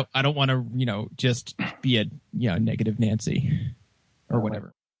 I don't want to. Just be a negative Nancy or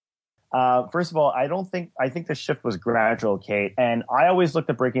whatever. First of all, I think the shift was gradual, Kate. And I always looked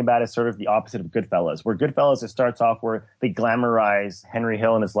at Breaking Bad as sort of the opposite of Goodfellas, where Goodfellas, it starts off where they glamorize Henry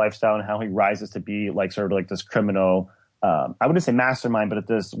Hill and his lifestyle and how he rises to be this criminal. I wouldn't say mastermind, but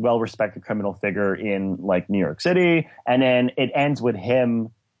this well-respected criminal figure in New York City. And then it ends with him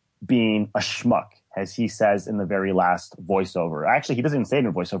being a schmuck, as he says in the very last voiceover. Actually, he doesn't even say it in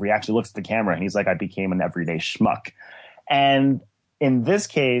a voiceover. He actually looks at the camera and he's like, I became an everyday schmuck. And in this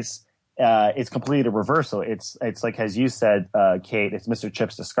case, it's completely the reversal. It's like, as you said, Kate, it's Mr.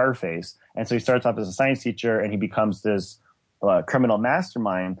 Chips to Scarface. And so he starts off as a science teacher and he becomes this criminal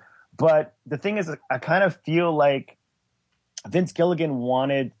mastermind. But the thing is, I kind of feel like Vince Gilligan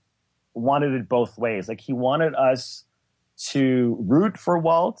wanted it both ways. He wanted us to root for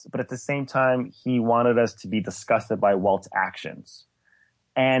Walt, but at the same time, he wanted us to be disgusted by Walt's actions.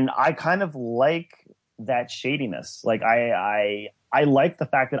 And I kind of like that shadiness. I like the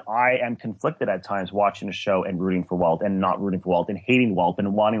fact that I am conflicted at times watching a show and rooting for Walt and not rooting for Walt and hating Walt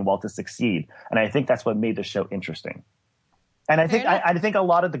and wanting Walt to succeed. And I think that's what made the show interesting. And I think a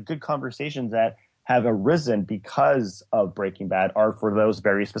lot of the good conversations that have arisen because of Breaking Bad are for those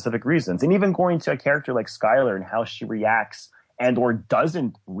very specific reasons. And even going to a character like Skyler and how she reacts and or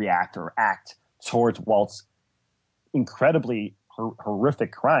doesn't react or act towards Walt's incredibly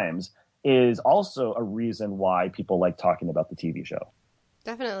horrific crimes is also a reason why people like talking about the TV show.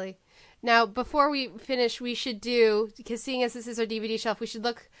 Definitely. Now, before we finish, we should do, because seeing as this is our DVD shelf, we should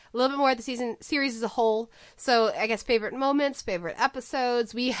look a little bit more at the series as a whole. So I guess favorite moments, favorite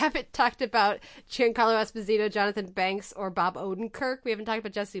episodes. We haven't talked about Giancarlo Esposito, Jonathan Banks, or Bob Odenkirk. We haven't talked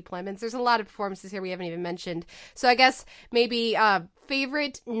about Jesse Plemons. There's a lot of performances here we haven't even mentioned. So I guess maybe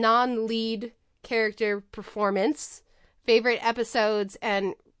favorite non-lead character performance, favorite episodes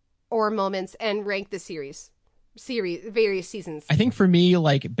or moments, and rank the series, various seasons. I think for me,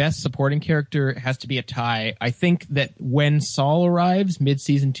 like, best supporting character has to be a tie. I think that when Saul arrives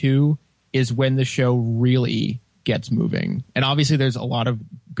mid-season 2 is when the show really gets moving. And obviously there's a lot of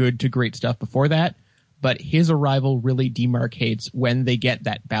good to great stuff before that, but his arrival really demarcates when they get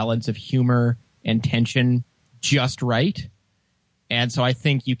that balance of humor and tension just right. And so I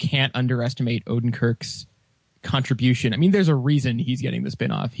think you can't underestimate Odenkirk's contribution. I mean, there's a reason he's getting the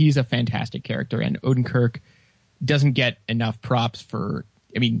spinoff. He's a fantastic character, and Odenkirk doesn't get enough props for,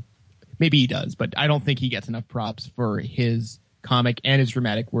 I mean, maybe he does, but I don't think he gets enough props for his comic and his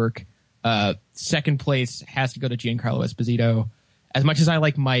dramatic work. Second place has to go to Giancarlo Esposito. As much as I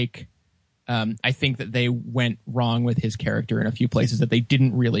like Mike, I think that they went wrong with his character in a few places that they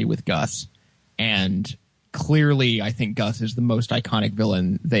didn't really with Gus. And clearly, I think Gus is the most iconic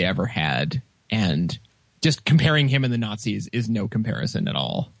villain they ever had. And just comparing him and the Nazis is no comparison at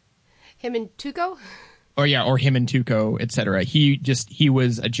all. Him and Tuco? Or him and Tuco, etc. He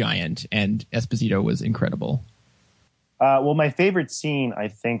was a giant, and Esposito was incredible. Well, my favorite scene, I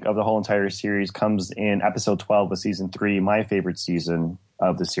think, of the whole entire series comes in episode 12 of season 3, my favorite season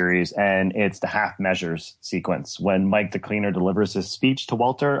of the series, and it's the half measures sequence when Mike the Cleaner delivers his speech to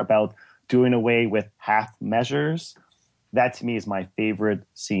Walter about doing away with half measures. That to me is my favorite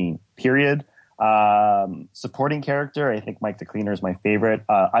scene, period. Supporting character, I think Mike the Cleaner is my favorite.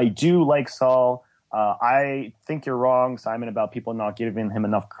 I do like Saul. I think you're wrong, Simon, about people not giving him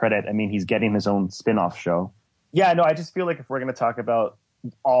enough credit. I mean, he's getting his own spin-off show. Yeah, no, I just feel like if we're going to talk about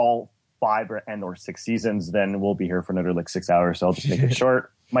all 5 or 6 seasons, then we'll be here for another 6 hours. So I'll just make it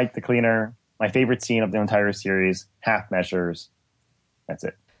short. Mike the Cleaner, my favorite scene of the entire series, half measures. That's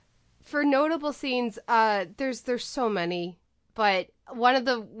it. For notable scenes, there's so many, but one of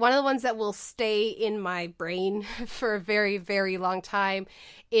the ones that will stay in my brain for a very, very long time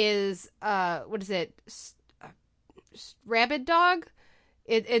is what is it? Rabid Dog.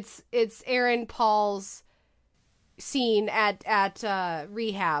 It's Aaron Paul's scene at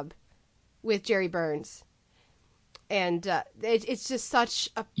rehab with Jerry Burns. And it's just such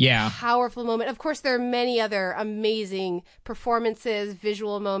a powerful moment. Of course, there are many other amazing performances,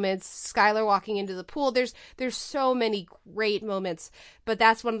 visual moments. Skylar walking into the pool. There's so many great moments, but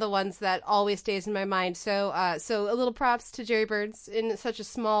that's one of the ones that always stays in my mind. So a little props to Jerry Burns in such a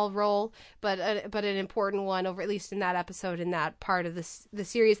small role, but an important one, over at least in that episode, in that part of the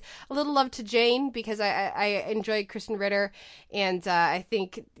series. A little love to Jane, because I enjoyed Kristen Ritter, and I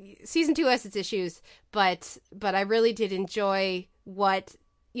think season 2 has its issues. But I really did enjoy what,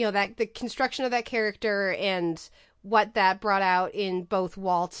 that the construction of that character and what that brought out in both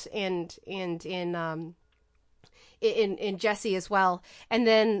Walt and in Jesse as well. And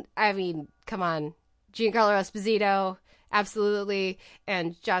then, I mean, come on, Giancarlo Esposito, absolutely,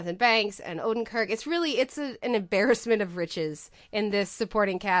 and Jonathan Banks and Odenkirk. It's an embarrassment of riches in this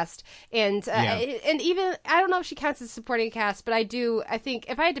supporting cast. And and even, I don't know if she counts as supporting cast, but I think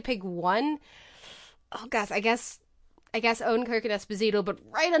if I had to pick one, oh gosh, I guess Odenkirk and Esposito, but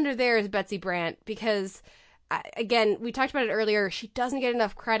right under there is Betsy Brandt, because again, we talked about it earlier, she doesn't get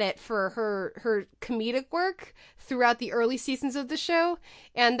enough credit for her comedic work throughout the early seasons of the show,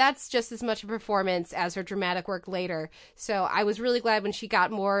 and that's just as much a performance as her dramatic work later. So I was really glad when she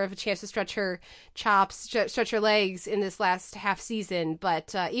got more of a chance to stretch her chops, stretch her legs in this last half season,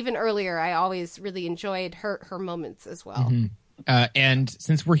 but even earlier, I always really enjoyed her moments as well. Mm-hmm. And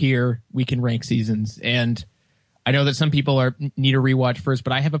since we're here, we can rank seasons. And I know that some people need a rewatch first,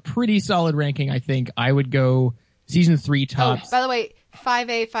 but I have a pretty solid ranking. I think I would go season 3 tops. Oh, by the way,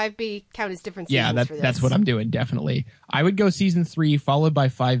 5A, 5B count as different seasons. Yeah, that's what I'm doing, definitely. I would go season 3, followed by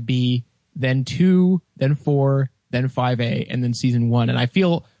 5B, then 2, then 4, then 5A, and then season 1. And I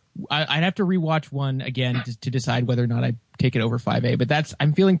feel I'd have to rewatch 1 again to decide whether or not I take it over 5A. But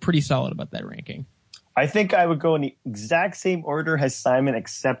I'm feeling pretty solid about that ranking. I think I would go in the exact same order as Simon,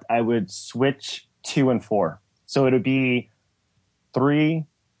 except I would switch 2 and 4. So it would be 3,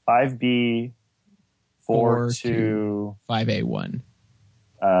 5B, 4, 2, 5A, 1.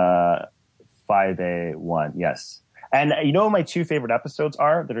 5A, 1, yes. And you know what my 2 favorite episodes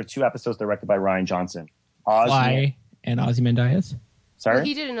are? There are 2 episodes directed by Rian Johnson. Fly and Ozymandias. Sorry? Well,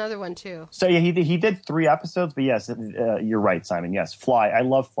 he did another one, too. So, yeah, he did 3 episodes, but yes, you're right, Simon. Yes, Fly. I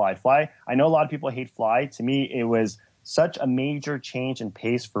love Fly. Fly, I know a lot of people hate Fly. To me, it was such a major change in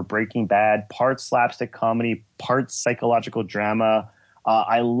pace for Breaking Bad. Parts slapstick comedy, parts psychological drama.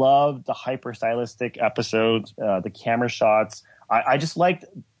 I loved the hyper-stylistic episodes, the camera shots. I just liked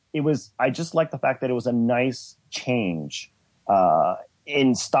the fact that it was a nice change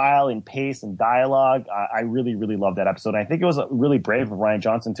in style, in pace, and dialogue. I really, really loved that episode. And I think it was really brave of Rian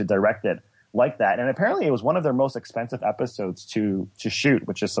Johnson to direct it like that. And apparently it was one of their most expensive episodes to shoot,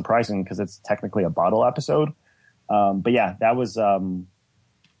 which is surprising because it's technically a bottle episode. But yeah, that was I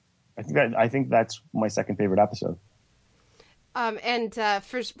think that's my second favorite episode. And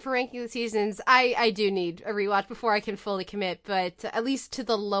for ranking the seasons, I do need a rewatch before I can fully commit, but at least to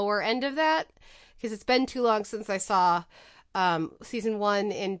the lower end of that, because it's been too long since I saw season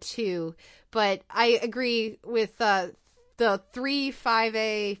 1 and 2. But I agree with the 3,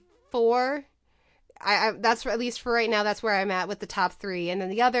 5A, 4. That's at least for right now. That's where I'm at with the top 3, and then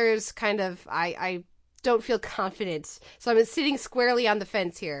the others kind of I don't feel confident. So I'm sitting squarely on the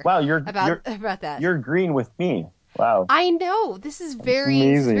fence here. Wow, about that. You're agreeing with me. Wow. I know. This is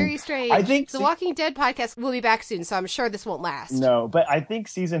very strange. I think the Walking Dead podcast will be back soon, so I'm sure this won't last. No, but I think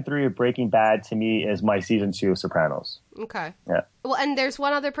season 3 of Breaking Bad to me is my season 2 of Sopranos. Okay. Yeah. Well, and there's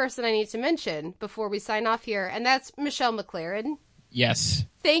one other person I need to mention before we sign off here, and that's Michelle MacLaren. Yes.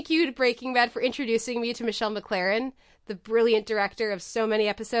 Thank you to Breaking Bad for introducing me to Michelle MacLaren, the brilliant director of so many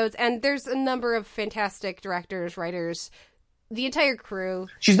episodes. And there's a number of fantastic directors, writers, the entire crew.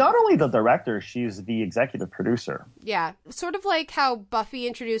 She's not only the director, she's the executive producer. Yeah. Sort of like how Buffy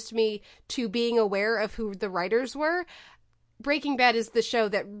introduced me to being aware of who the writers were. Breaking Bad is the show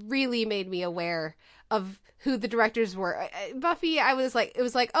that really made me aware of who the directors were. Buffy, it was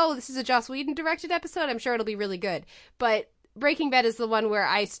like, oh, this is a Joss Whedon directed episode. I'm sure it'll be really good. But Breaking Bad is the one where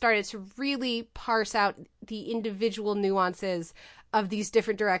I started to really parse out the individual nuances of these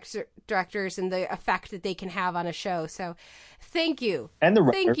different directors and the effect that they can have on a show. So thank you. And the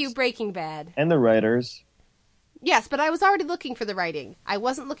writers. Thank you, Breaking Bad. And the writers. Yes, but I was already looking for the writing. I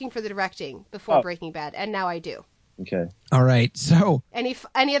wasn't looking for the directing before Breaking Bad, and now I do. Okay. All right. So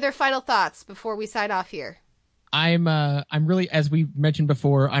any other final thoughts before we sign off here? I'm really, as we mentioned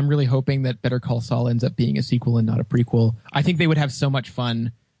before, I'm really hoping that Better Call Saul ends up being a sequel and not a prequel. I think they would have so much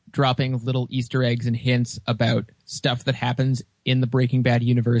fun dropping little Easter eggs and hints about stuff that happens in the Breaking Bad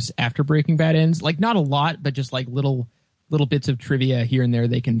universe after Breaking Bad ends. Like, not a lot, but just like little bits of trivia here and there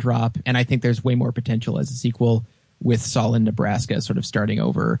they can drop. And I think there's way more potential as a sequel with Saul in Nebraska sort of starting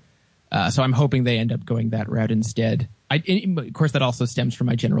over. So I'm hoping they end up going that route instead. Of course, that also stems from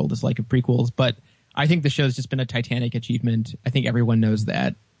my general dislike of prequels, but I think the show's just been a titanic achievement. I think everyone knows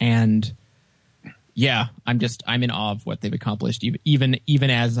that. And yeah, I'm in awe of what they've accomplished, even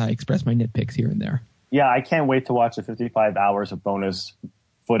as I express my nitpicks here and there. Yeah, I can't wait to watch the 55 hours of bonus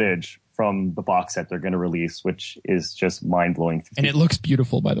footage from the box set they're going to release, which is just mind-blowing. And it looks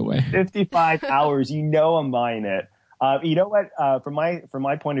beautiful, by the way. 55 hours, I'm buying it. You know what? From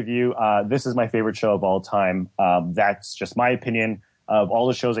my point of view, this is my favorite show of all time. That's just my opinion. Of all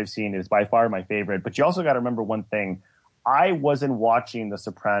the shows I've seen, it is by far my favorite. But you also got to remember one thing. I wasn't watching The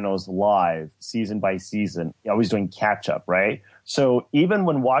Sopranos live season by season. I was doing catch up, right? So even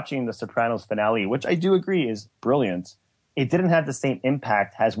when watching The Sopranos finale, which I do agree is brilliant, it didn't have the same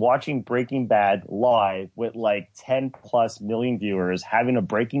impact as watching Breaking Bad live with like 10 plus million viewers, having a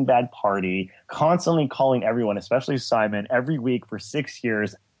Breaking Bad party, constantly calling everyone, especially Simon, every week for 6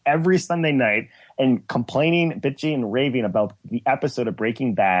 years, every Sunday night, and complaining, bitching, and raving about the episode of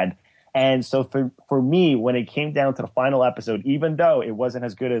Breaking Bad. And so for me, when it came down to the final episode, even though it wasn't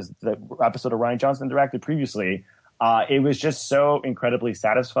as good as the episode of Rian Johnson directed previously, it was just so incredibly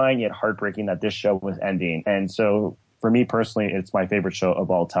satisfying yet heartbreaking that this show was ending. And so for me personally, it's my favorite show of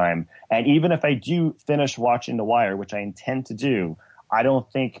all time. And even if I do finish watching The Wire, which I intend to do, I don't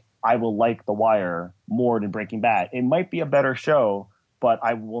think I will like The Wire more than Breaking Bad. It might be a better show, but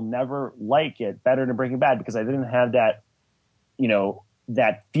I will never like it better than Breaking Bad because I didn't have that,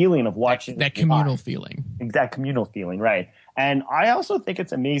 that feeling of watching that communal feeling. Exact communal feeling, right? And I also think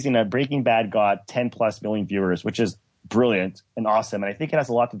it's amazing that Breaking Bad got 10 plus million viewers, which is brilliant and awesome. And I think it has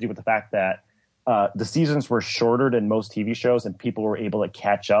a lot to do with the fact that the seasons were shorter than most TV shows and people were able to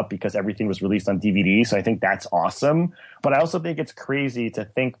catch up because everything was released on DVD. So I think that's awesome. But I also think it's crazy to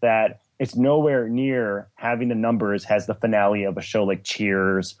think that it's nowhere near having the numbers as the finale of a show like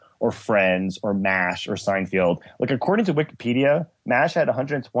Cheers or Friends or MASH or Seinfeld. Like, according to Wikipedia, MASH had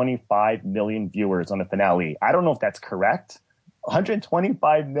 125 million viewers on the finale. I don't know if that's correct.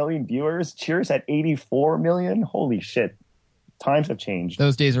 125 million viewers. Cheers had 84 million. Holy shit. times have changed.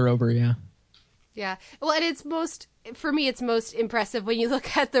 Those days are over, yeah. Yeah. Well, and for me, it's most impressive when you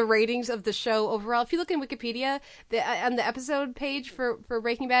look at the ratings of the show overall. If you look in Wikipedia, on the episode page for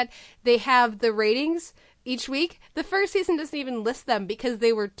Breaking Bad, they have the ratings each week. The first season doesn't even list them because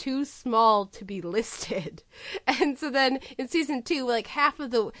they were too small to be listed. And so then in season 2, like half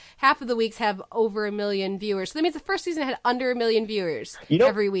of the weeks have over 1 million viewers. So that means the first season had under 1 million viewers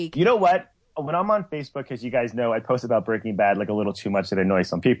every week. You know what? When I'm on Facebook, as you guys know, I post about Breaking Bad like a little too much that annoys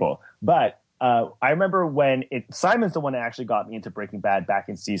some people. But I remember when Simon's the one that actually got me into Breaking Bad back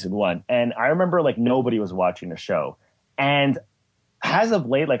in season 1. And I remember like nobody was watching the show. And as of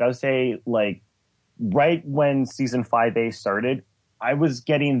late, like I would say, like right when season 5A started, I was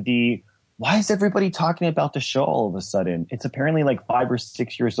getting why is everybody talking about the show all of a sudden? It's apparently like 5 or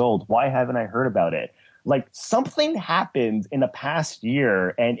 6 years old. Why haven't I heard about it? Like something happened in the past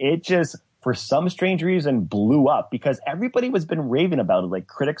year and it just, for some strange reason, blew up because everybody was been raving about it, like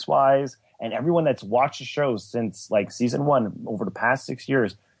critics wise. And everyone that's watched the show since like season 1 over the past 6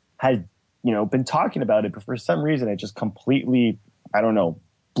 years has, been talking about it. But for some reason, it just completely, I don't know,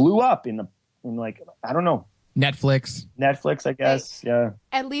 blew up in like, I don't know. Netflix, I guess. Yeah.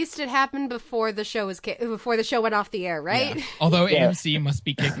 At least it happened before the show went off the air, right? Yeah. Although AMC must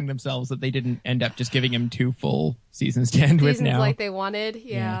be kicking themselves that they didn't end up just giving him 2 full seasons to end with now. Like they wanted.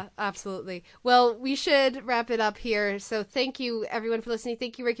 Yeah, absolutely. Well, we should wrap it up here. So thank you, everyone, for listening.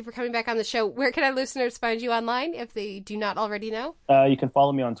 Thank you, Ricky, for coming back on the show. Where can our listeners find you online if they do not already know? You can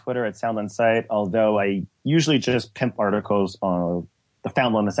follow me on Twitter at Sound On Sight, although I usually just pimp articles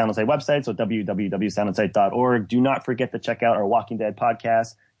found on the Sound On Sight website, so www.soundonsight.org. Do not forget to check out our Walking Dead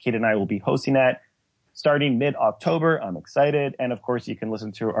podcast. Kate and I will be hosting that starting mid-October. I'm excited. And of course, you can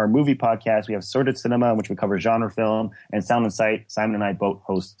listen to our movie podcast. We have Sorted Cinema, in which we cover genre film, and Sound On Sight. Simon and I both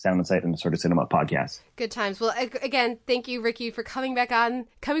host Sound On Sight and the Sorted Cinema podcast. Good times. Well, again, thank you, Ricky, for coming on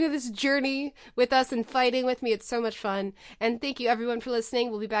this journey with us and fighting with me. It's so much fun. And thank you, everyone, for listening.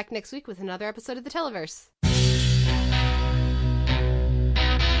 We'll be back next week with another episode of the Televerse.